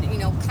up and,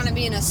 kind of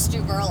be in a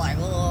stupor, like,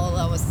 oh,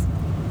 that was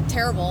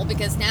terrible,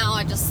 because now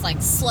I just,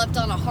 slept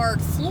on a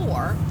hard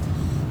floor.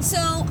 So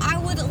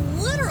I would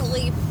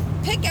literally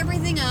pick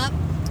everything up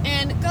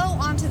and go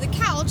onto the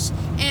couch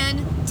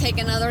and take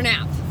another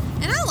nap.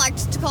 And I like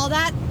to call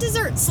that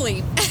dessert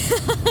sleep.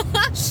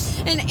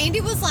 And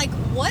Andy was like,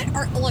 what?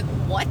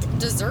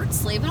 Dessert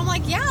sleep? And I'm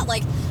like, yeah,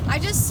 I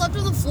just slept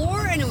on the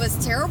floor and it was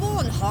terrible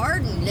and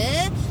hard and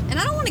and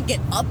I don't want to get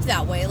up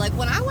that way.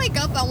 When I wake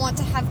up, I want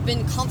to have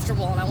been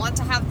comfortable and I want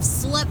to have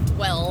slept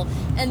well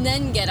and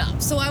then get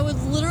up. So I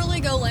would literally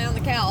go lay on the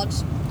couch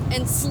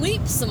and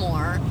sleep some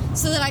more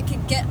so that I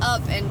could get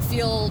up and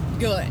feel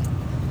good.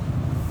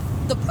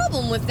 The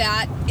problem with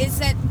that is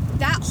that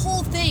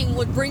whole thing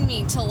would bring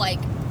me to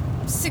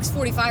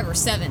 6:45 or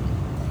 7.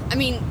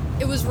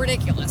 It was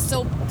ridiculous.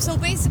 So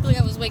basically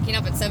I was waking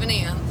up at 7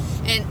 a.m.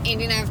 and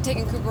Andy and I have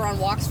taken Cooper on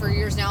walks for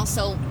years now,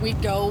 so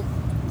we'd go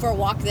for a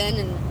walk then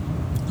and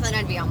then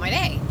I'd be on my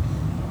day.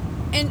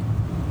 And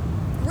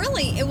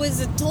really, it was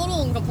a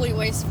total and complete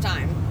waste of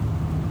time.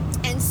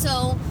 And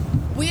so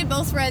we had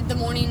both read The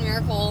Morning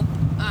Miracle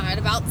at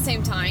about the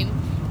same time.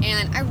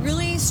 And I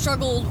really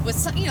struggled with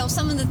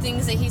some of the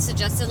things that he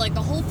suggested, like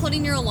the whole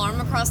putting your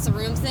alarm across the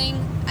room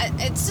thing.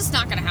 It's just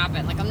not going to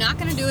happen. I'm not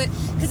going to do it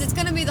because it's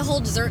going to be the whole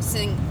dessert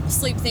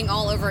sleep thing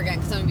all over again.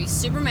 Because I'm going to be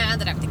super mad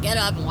that I have to get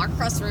up and walk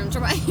across the room.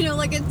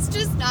 It's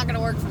just not going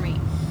to work for me.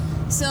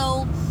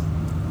 So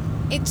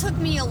it took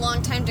me a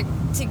long time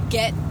to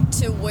get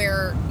to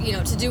where,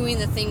 to doing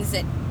the things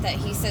that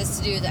he says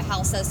to do, that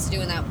Hal says to do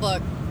in that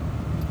book.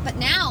 But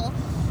now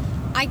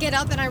I get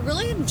up and I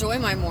really enjoy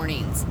my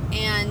mornings,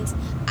 and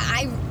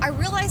I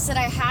realized that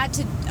I had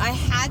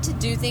to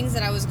do things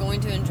that I was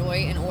going to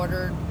enjoy in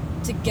order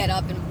to get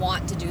up and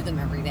want to do them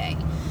every day.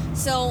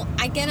 So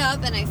I get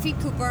up and I feed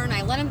Cooper and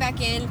I let him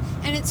back in,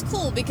 and it's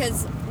cool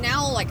because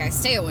now, like, I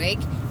stay awake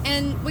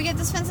and we get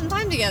to spend some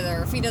time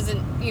together if he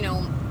doesn't,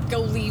 go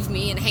leave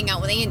me and hang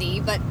out with Andy.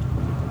 But,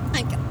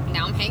 like,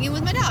 now I'm hanging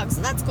with my dog,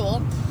 so that's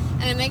cool.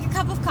 And I make a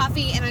cup of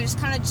coffee and I just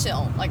kind of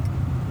chill. Like,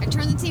 I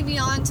turn the TV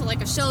on to,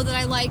 like, a show that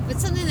I like, but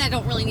something that I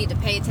don't really need to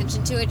pay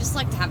attention to. I just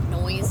like to have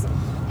noise.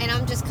 And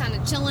I'm just kind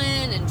of chilling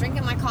and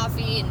drinking my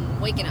coffee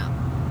and waking up.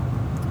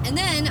 And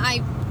then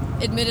I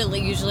admittedly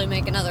usually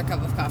make another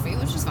cup of coffee,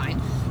 which is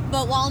fine.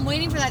 But while I'm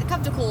waiting for that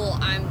cup to cool,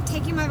 I'm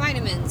taking my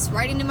vitamins,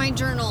 writing in my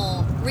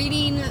journal,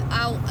 reading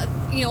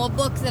a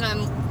book that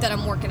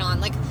I'm working on.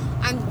 Like,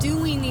 I'm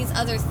doing these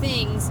other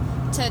things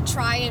to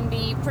try and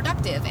be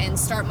productive and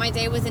start my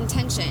day with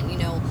intention.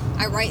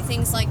 I write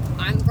things like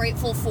I'm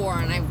grateful for,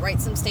 and I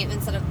write some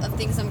statements of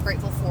things I'm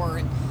grateful for,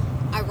 and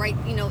I write,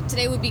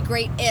 today would be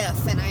great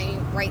if, and I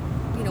write,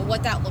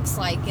 what that looks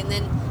like, and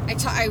then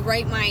I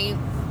write my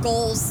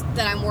goals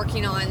that I'm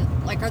working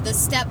on, like, are the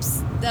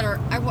steps that are,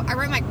 I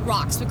write my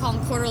rocks. We call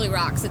them quarterly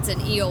rocks. It's an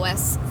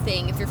EOS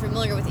thing, if you're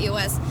familiar with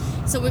EOS.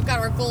 So we've got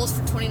our goals for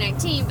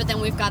 2019, but then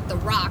we've got the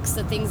rocks,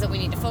 the things that we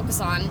need to focus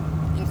on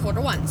in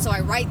quarter one. So I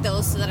write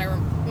those so that I,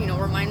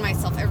 remind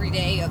myself every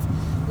day of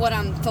what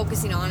I'm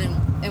focusing on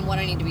and what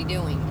I need to be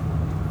doing.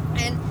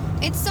 And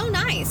it's so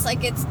nice.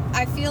 Like,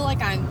 I feel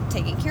like I'm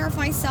taking care of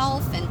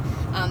myself. And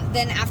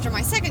then after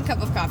my second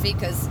cup of coffee,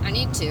 because I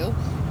need to,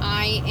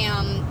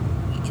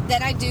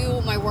 then I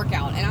do my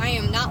workout. And I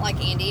am not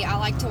like Andy. I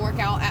like to work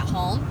out at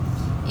home.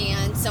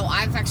 And so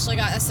I've actually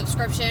got a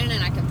subscription,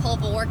 and I can pull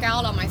up a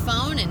workout on my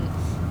phone and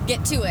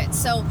get to it.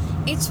 So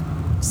it's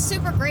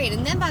super great.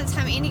 And then by the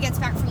time Andy gets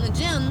back from the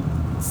gym,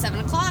 it's 7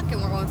 o'clock,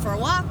 and we're going for a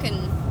walk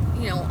and,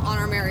 on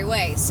our merry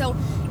way. So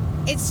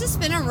it's just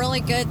been a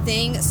really good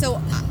thing.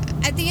 So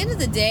at the end of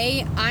the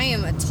day, I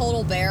am a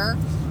total bear.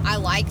 I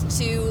like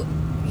to,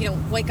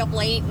 wake up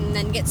late and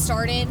then get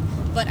started,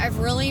 but I've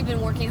really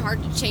been working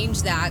hard to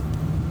change that.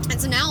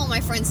 And so now all my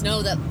friends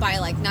know that by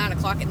like 9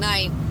 o'clock at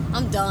night,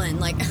 I'm done.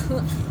 Like,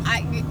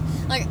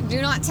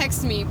 do not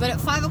text me. But at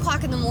 5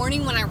 o'clock in the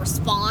morning, when I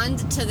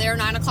respond to their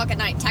 9 o'clock at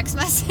night text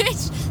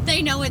message,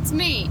 they know it's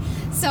me.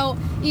 So,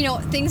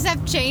 things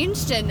have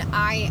changed, and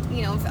I,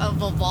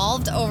 have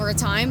evolved over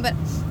time, but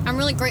I'm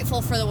really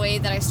grateful for the way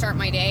that I start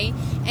my day.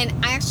 And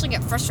I actually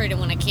get frustrated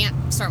when I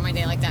can't start my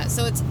day like that.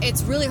 So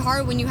it's really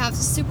hard when you have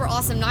super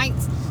awesome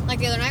nights, like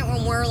the other night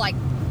when we're like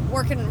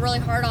working really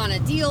hard on a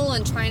deal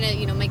and trying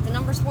to, make the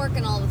numbers work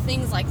and all the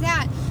things like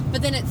that.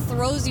 But then it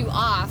throws you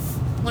off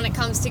when it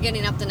comes to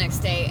getting up the next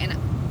day, and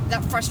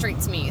that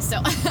frustrates me. So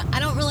I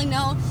don't really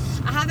know.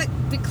 I haven't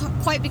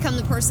quite become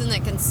the person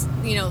that can,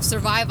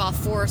 survive off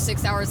 4 or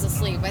 6 hours of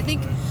sleep. I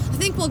think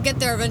we'll get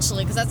there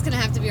eventually, because that's going to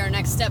have to be our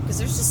next step, because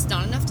there's just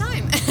not enough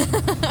time.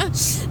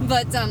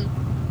 But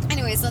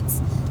anyways,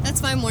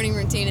 that's my morning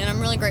routine, and I'm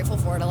really grateful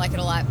for it. I like it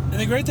a lot. And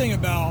the great thing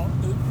about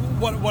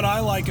what I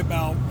like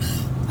about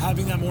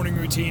having that morning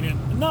routine, and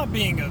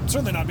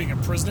certainly not being a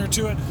prisoner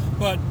to it,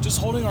 but just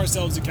holding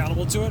ourselves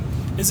accountable to it,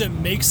 is it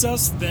makes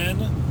us then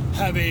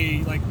have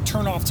a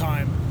turn off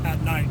time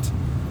at night.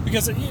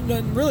 Because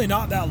really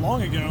not that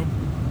long ago,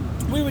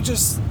 we would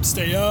just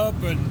stay up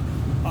and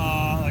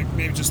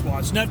maybe just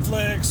watch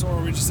Netflix,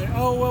 or we just say,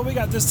 oh, well, we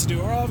got this to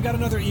do, or I've got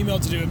another email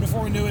to do. And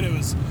before we knew it, it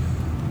was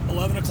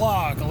 11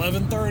 o'clock,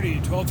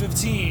 11:30,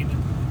 12:15.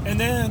 And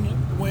then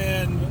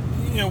when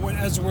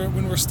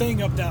we're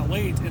staying up that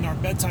late and our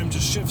bedtime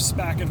just shifts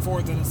back and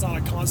forth, and it's not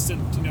a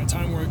constant,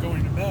 time we're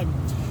going to bed,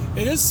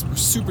 it is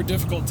super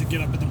difficult to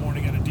get up in the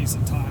morning at a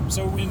decent time.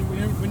 So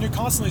when you're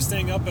constantly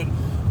staying up at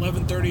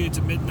 11:30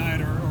 to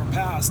midnight or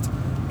past,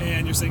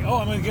 and you're saying, oh,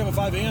 I'm going to get up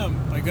at 5 a.m.,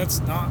 that's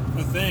not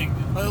a thing.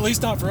 At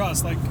least not for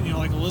us. Like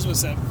Elizabeth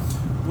said,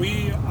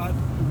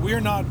 we're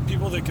not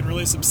people that can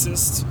really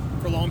subsist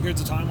for long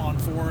periods of time on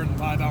 4 and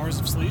 5 hours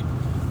of sleep.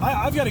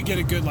 I've got to get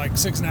a good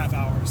 6.5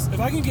 hours. If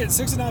I can get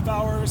 6.5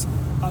 hours,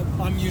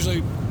 I'm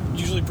usually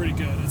pretty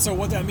good. And so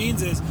what that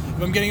means is,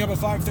 if I'm getting up at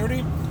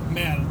 5:30,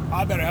 man,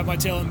 I better have my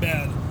tail in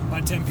bed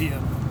by 10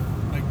 p.m.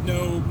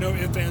 No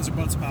ifs, ands, or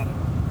buts about it.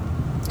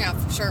 Yeah,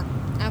 for sure.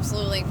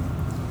 Absolutely.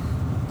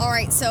 All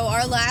right, so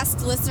our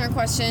last listener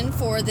question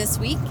for this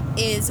week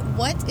is,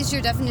 what is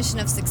your definition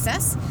of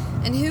success?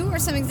 And who are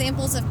some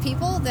examples of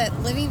people that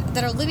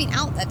are living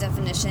out that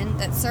definition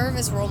that serve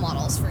as role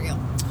models for you?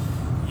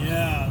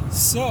 Yeah,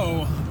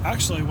 so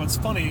actually what's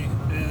funny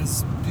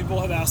is people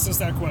have asked us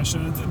that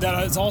question. That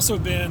has also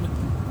been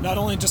not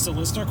only just a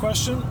listener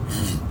question,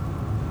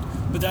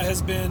 but that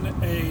has been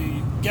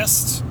a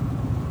guest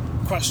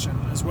question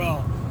as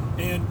well.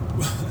 And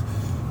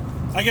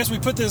I guess we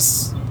put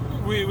this,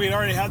 we'd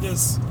already had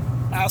this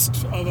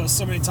asked of us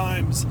so many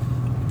times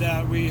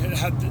that we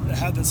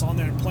had this on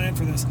there and planned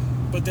for this.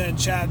 But then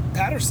Chad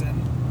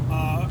Patterson,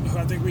 who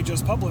I think we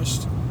just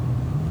published,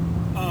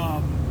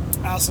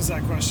 asked us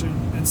that question,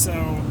 and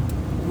so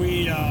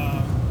we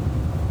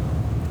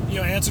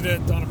answered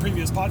it on a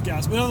previous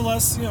podcast. But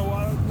nonetheless,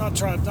 not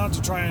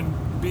to try and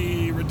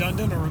be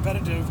redundant or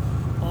repetitive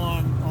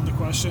on the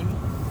question.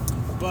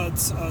 But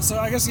so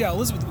I guess,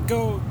 Elizabeth,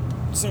 go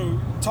So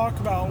talk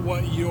about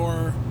what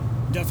your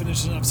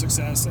definition of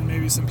success, and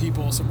maybe some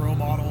people, some role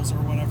models or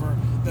whatever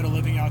that are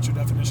living out your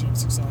definition of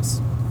success.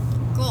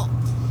 Cool.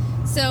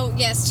 So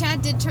yes,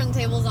 Chad did turn the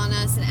tables on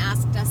us and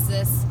asked us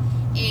this.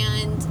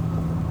 And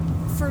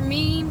for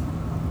me,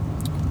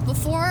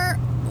 before,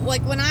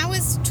 like when I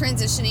was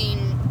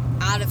transitioning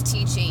out of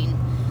teaching,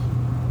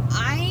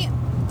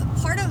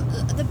 part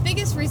of the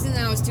biggest reason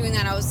that I was doing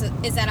that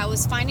is that I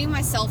was finding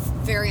myself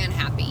very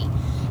unhappy,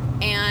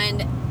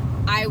 and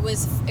I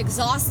was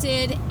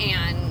exhausted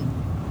and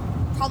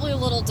probably a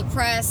little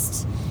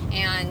depressed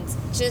and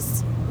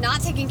just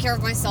not taking care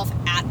of myself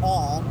at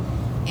all.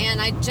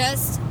 And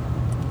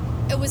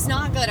it was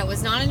not good. I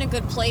was not in a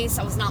good place.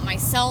 I was not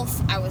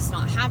myself. I was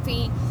not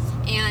happy.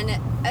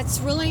 And it's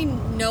really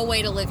no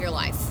way to live your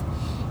life.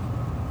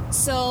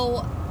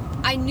 So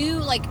I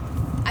knew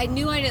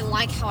I didn't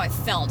like how I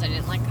felt. I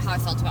didn't like how I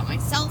felt about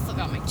myself,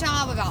 about my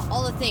job, about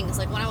all the things.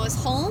 Like when I was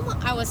home,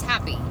 I was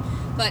happy.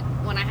 But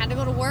when I had to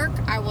go to work,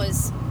 I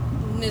was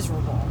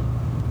miserable.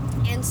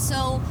 And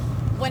so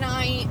when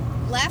I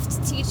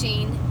left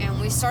teaching and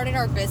we started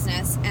our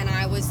business and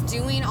I was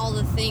doing all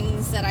the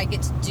things that I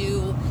get to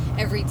do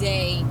every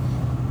day,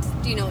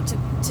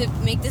 to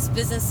make this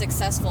business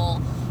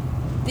successful,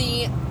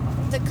 the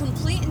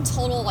complete and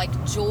total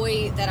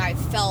joy that I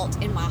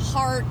felt in my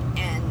heart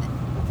and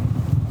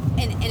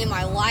in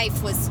my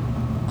life was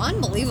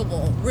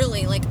unbelievable,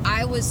 really.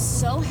 I was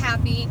so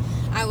happy.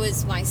 I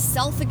was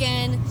myself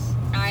again.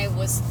 I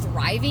was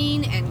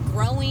thriving and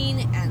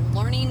growing and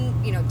learning,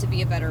 to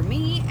be a better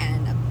me,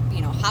 and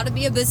how to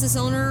be a business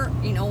owner,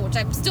 which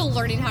I'm still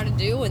learning how to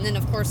do. And then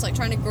of course,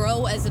 trying to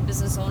grow as a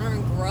business owner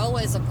and grow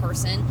as a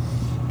person.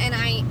 And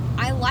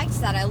I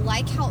liked that. I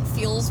like how it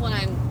feels when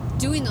I'm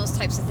doing those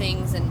types of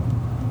things, and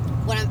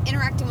when I'm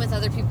interacting with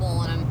other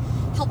people and I'm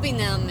helping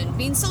them and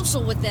being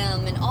social with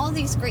them and all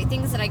these great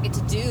things that I get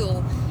to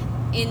do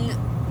in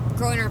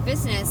growing our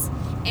business.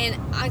 And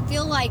I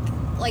feel like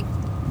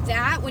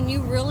that, when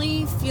you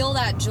really feel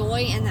that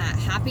joy and that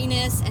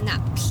happiness and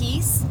that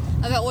peace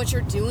about what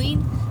you're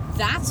doing,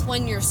 that's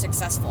when you're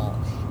successful.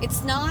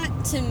 It's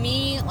not, to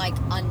me,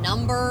 a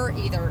number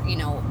either.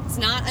 It's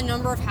not a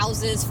number of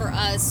houses for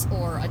us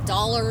or a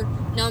dollar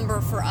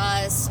number for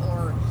us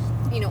or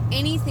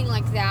anything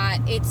like that.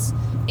 It's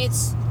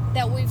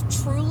that we've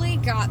truly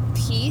got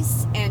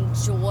peace and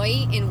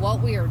joy in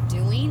what we are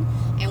doing,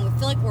 and we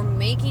feel like we're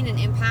making an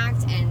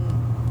impact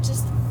and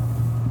just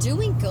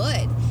doing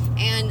good.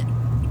 And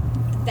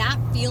that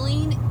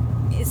feeling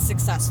is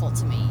successful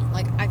to me.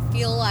 I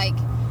feel like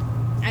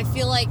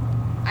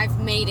I've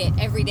made it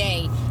every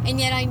day, and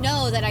yet I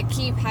know that I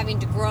keep having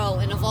to grow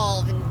and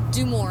evolve and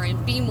do more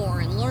and be more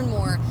and learn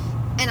more,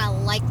 and I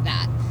like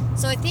that.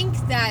 So I think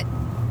that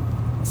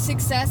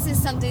success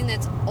is something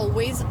that's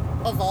always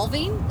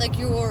evolving.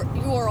 You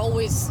are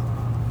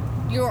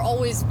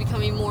always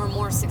becoming more and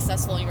more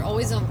successful, and you're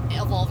always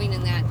evolving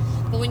in that.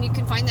 But when you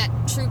can find that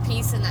true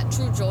peace and that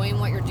true joy in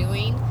what you're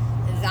doing,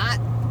 that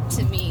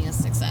to me is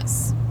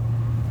success.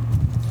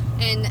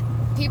 And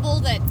people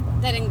that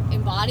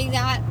embody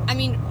that,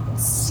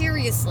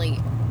 seriously,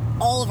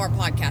 all of our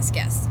podcast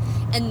guests.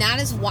 And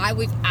that is why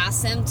we've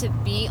asked them to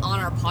be on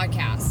our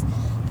podcast.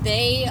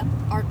 They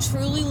are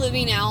truly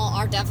living out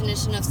our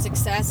definition of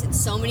success in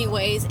so many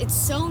ways. It's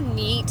so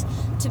neat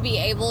to be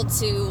able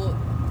to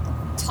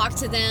talk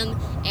to them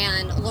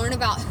and learn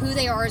about who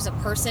they are as a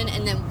person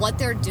and then what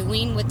they're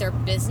doing with their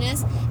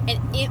business. And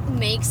it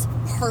makes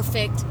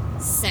perfect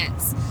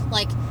sense.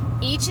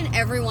 Each and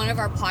every one of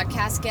our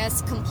podcast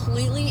guests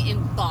completely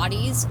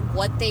embodies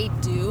what they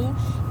do,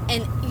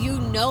 and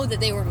that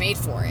they were made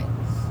for it.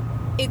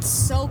 It's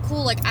so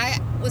cool. I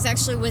was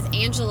actually with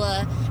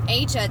Angela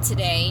Acha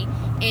today,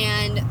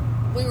 and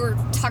we were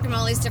talking about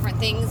all these different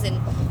things,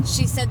 and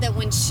she said that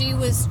when she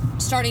was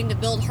starting to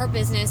build her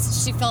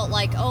business, she felt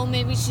like,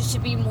 maybe she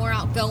should be more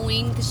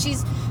outgoing, because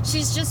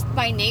she's just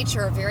by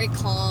nature very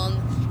calm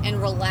and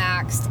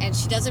relaxed, and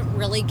she doesn't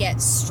really get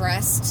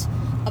stressed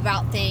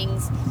about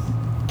things.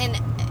 And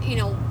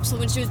so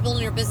when she was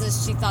building her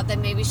business, she thought that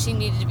maybe she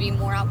needed to be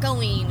more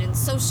outgoing and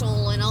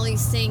social and all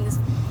these things.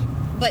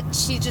 But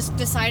she just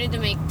decided to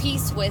make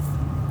peace with,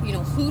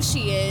 who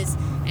she is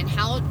and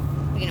how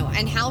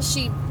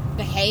she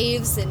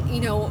behaves and,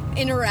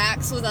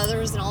 interacts with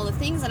others and all the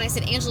things. And I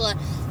said, Angela,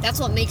 that's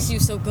what makes you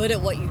so good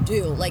at what you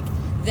do.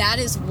 That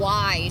is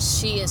why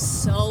she is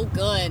so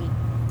good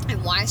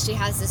and why she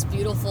has this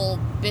beautiful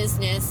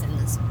business and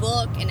this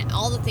book and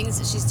all the things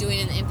that she's doing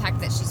and the impact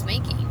that she's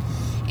making.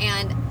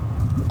 And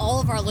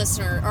all of our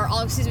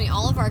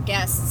all of our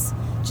guests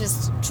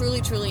just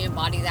truly, truly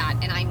embody that.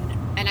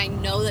 And I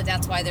know that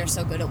that's why they're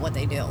so good at what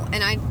they do.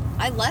 And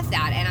I love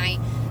that. And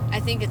I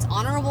think it's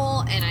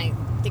honorable, and I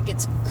think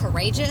it's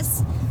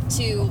courageous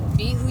to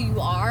be who you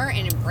are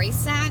and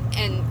embrace that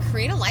and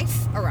create a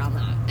life around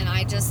that. And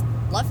I just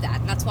love that.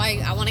 And that's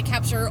why I want to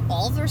capture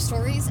all of their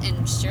stories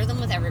and share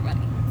them with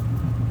everybody.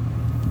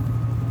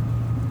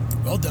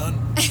 Well done.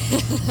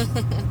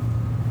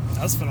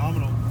 That was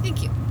phenomenal.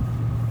 Thank you.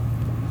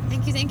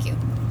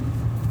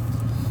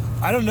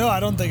 I don't know. I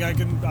don't think I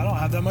can. I don't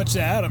have that much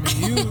to add. I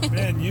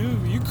mean,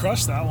 you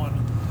crushed that one.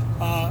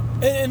 I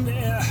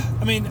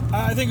mean,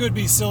 I think it would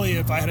be silly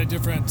if I had a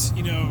different,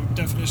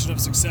 definition of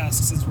success,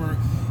 since we're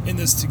in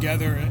this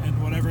together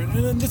and whatever.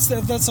 And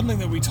that's something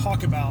that we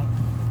talk about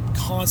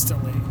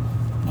constantly.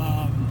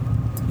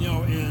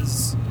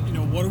 Is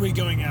what are we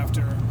going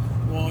after?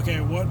 Well, okay,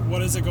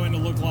 what is it going to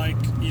look like,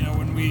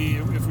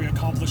 if we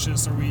accomplish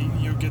this, or we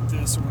get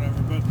this or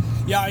whatever. But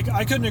yeah,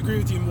 I couldn't agree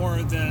with you more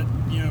that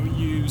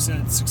you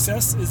said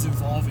success is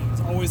evolving.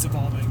 It's always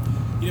evolving.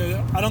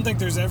 I don't think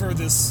there's ever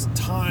this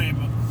time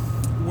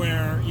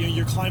where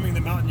you're climbing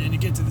the mountain and you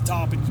get to the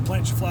top and you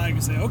plant your flag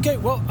and say, okay,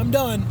 well, I'm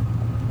done.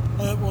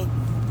 Well,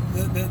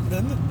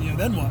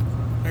 then what?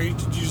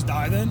 Did you just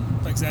die then?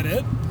 Like, is that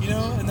it?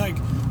 And like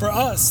for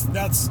us,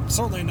 that's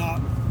certainly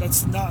not.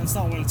 It's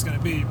not what it's going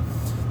to be.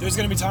 There's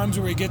going to be times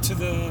where we get to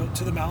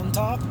the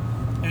mountaintop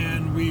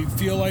and we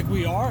feel like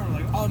we are, and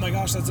we're like, oh my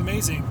gosh, that's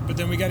amazing. But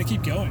then we got to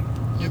keep going,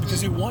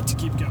 because we want to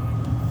keep going.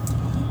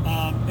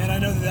 And I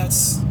know that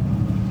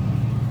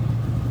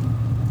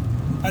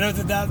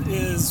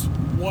is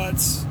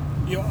what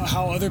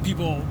how other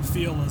people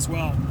feel as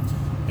well.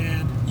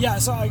 And yeah,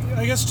 so I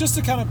guess just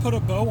to kind of put a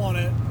bow on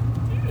it,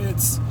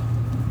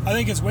 I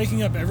think it's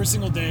waking up every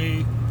single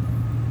day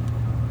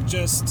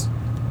just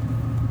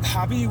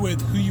happy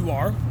with who you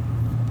are,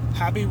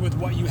 happy with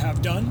what you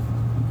have done,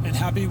 and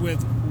happy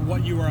with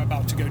what you are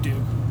about to go do.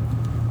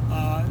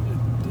 I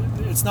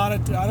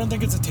don't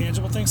think it's a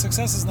tangible thing.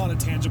 Success is not a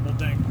tangible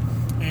thing.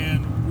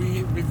 And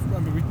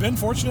we've been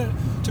fortunate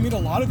to meet a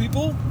lot of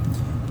people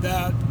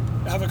that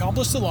have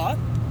accomplished a lot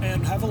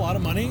and have a lot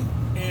of money,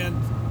 and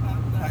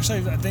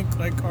actually I think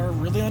are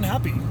really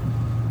unhappy.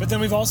 But then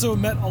we've also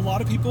met a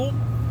lot of people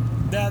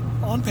that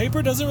on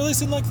paper doesn't really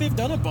seem like they've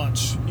done a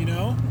bunch,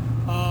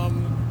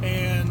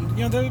 and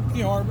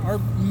they are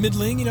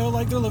middling,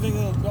 like they're living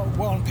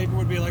what on paper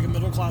would be like a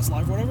middle class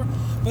life or whatever,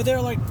 but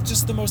they're like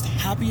just the most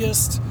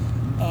happiest,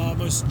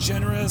 most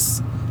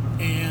generous,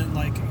 and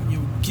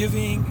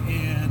giving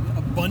and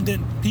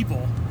abundant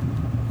people.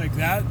 Like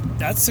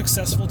that's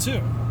successful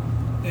too.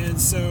 And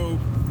so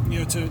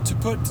to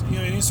put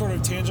any sort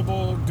of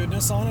tangible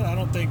goodness on it, I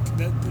don't think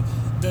that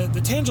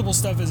the tangible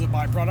stuff is a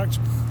byproduct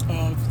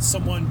of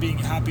someone being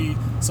happy,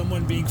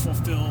 someone being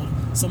fulfilled,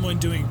 someone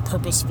doing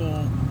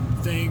purposeful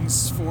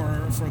things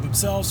for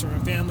themselves, for their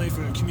family, for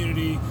their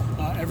community,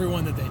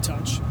 everyone that they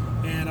touch.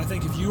 And I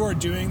think if you are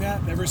doing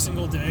that every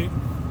single day,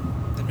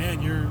 then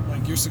man,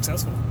 you're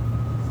successful.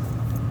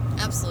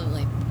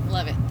 Absolutely.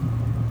 Love it.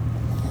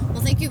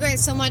 Well, thank you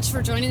guys so much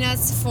for joining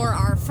us for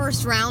our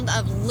first round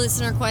of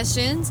listener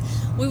questions.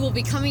 We will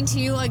be coming to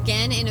you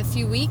again in a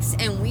few weeks,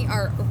 and we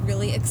are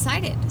really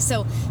excited.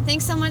 So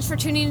thanks so much for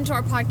tuning into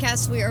our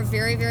podcast. We are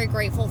very, very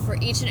grateful for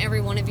each and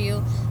every one of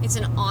you. It's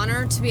an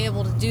honor to be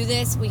able to do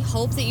this. We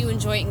hope that you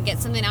enjoy it and get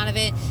something out of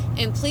it.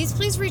 And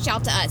please reach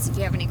out to us if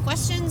you have any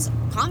questions,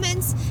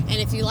 comments, and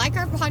if you like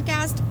our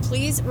podcast,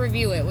 please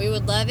review it. We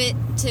would love it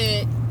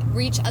to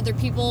reach other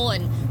people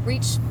and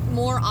reach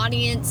more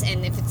audience,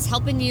 and if it's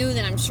helping you,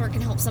 then I'm sure it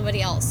can help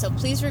somebody else. So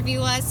please review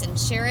us and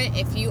share it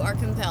if you are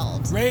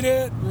compelled. Rate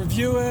it,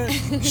 review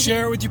it,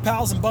 share it with your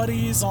pals and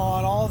buddies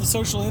on all the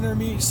social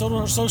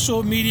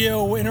media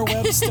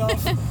interweb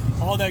stuff,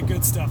 all that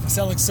good stuff. I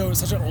sound like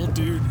such an old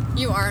dude.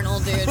 You are an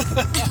old dude.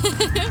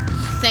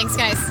 Thanks,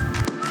 guys.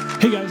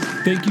 Hey guys,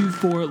 thank you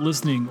for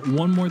listening.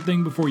 One more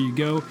thing before you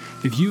go.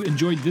 If you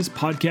enjoyed this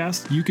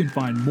podcast, you can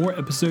find more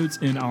episodes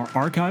in our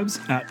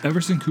archives at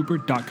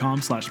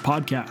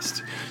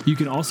eversoncooper.com/podcast. You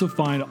can also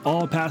find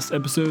all past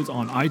episodes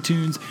on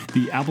iTunes,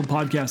 the Apple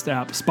Podcast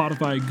app,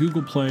 Spotify,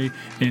 Google Play,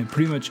 and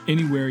pretty much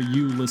anywhere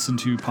you listen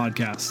to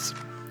podcasts.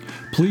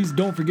 Please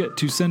don't forget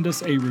to send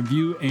us a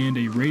review and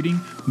a rating.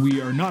 We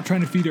are not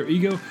trying to feed our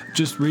ego,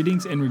 just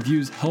ratings and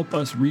reviews help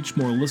us reach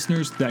more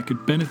listeners that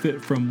could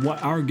benefit from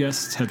what our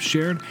guests have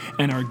shared,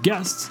 and our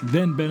guests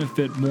then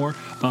benefit more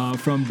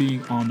from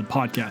being on the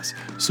podcast.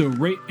 So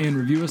rate and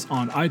review us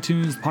on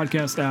iTunes,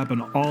 podcast app,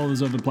 and all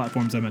those other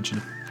platforms I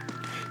mentioned.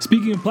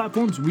 Speaking of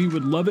platforms, we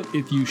would love it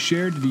if you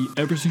shared the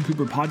Everson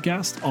Cooper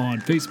podcast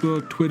on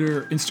Facebook,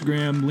 Twitter,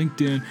 Instagram,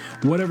 LinkedIn,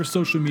 whatever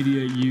social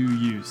media you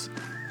use.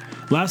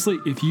 Lastly,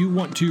 if you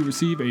want to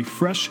receive a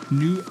fresh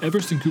new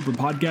Everson Cooper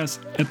podcast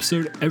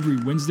episode every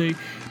Wednesday,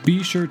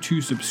 be sure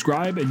to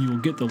subscribe and you will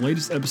get the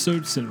latest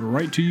episode sent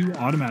right to you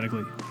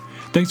automatically.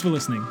 Thanks for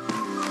listening.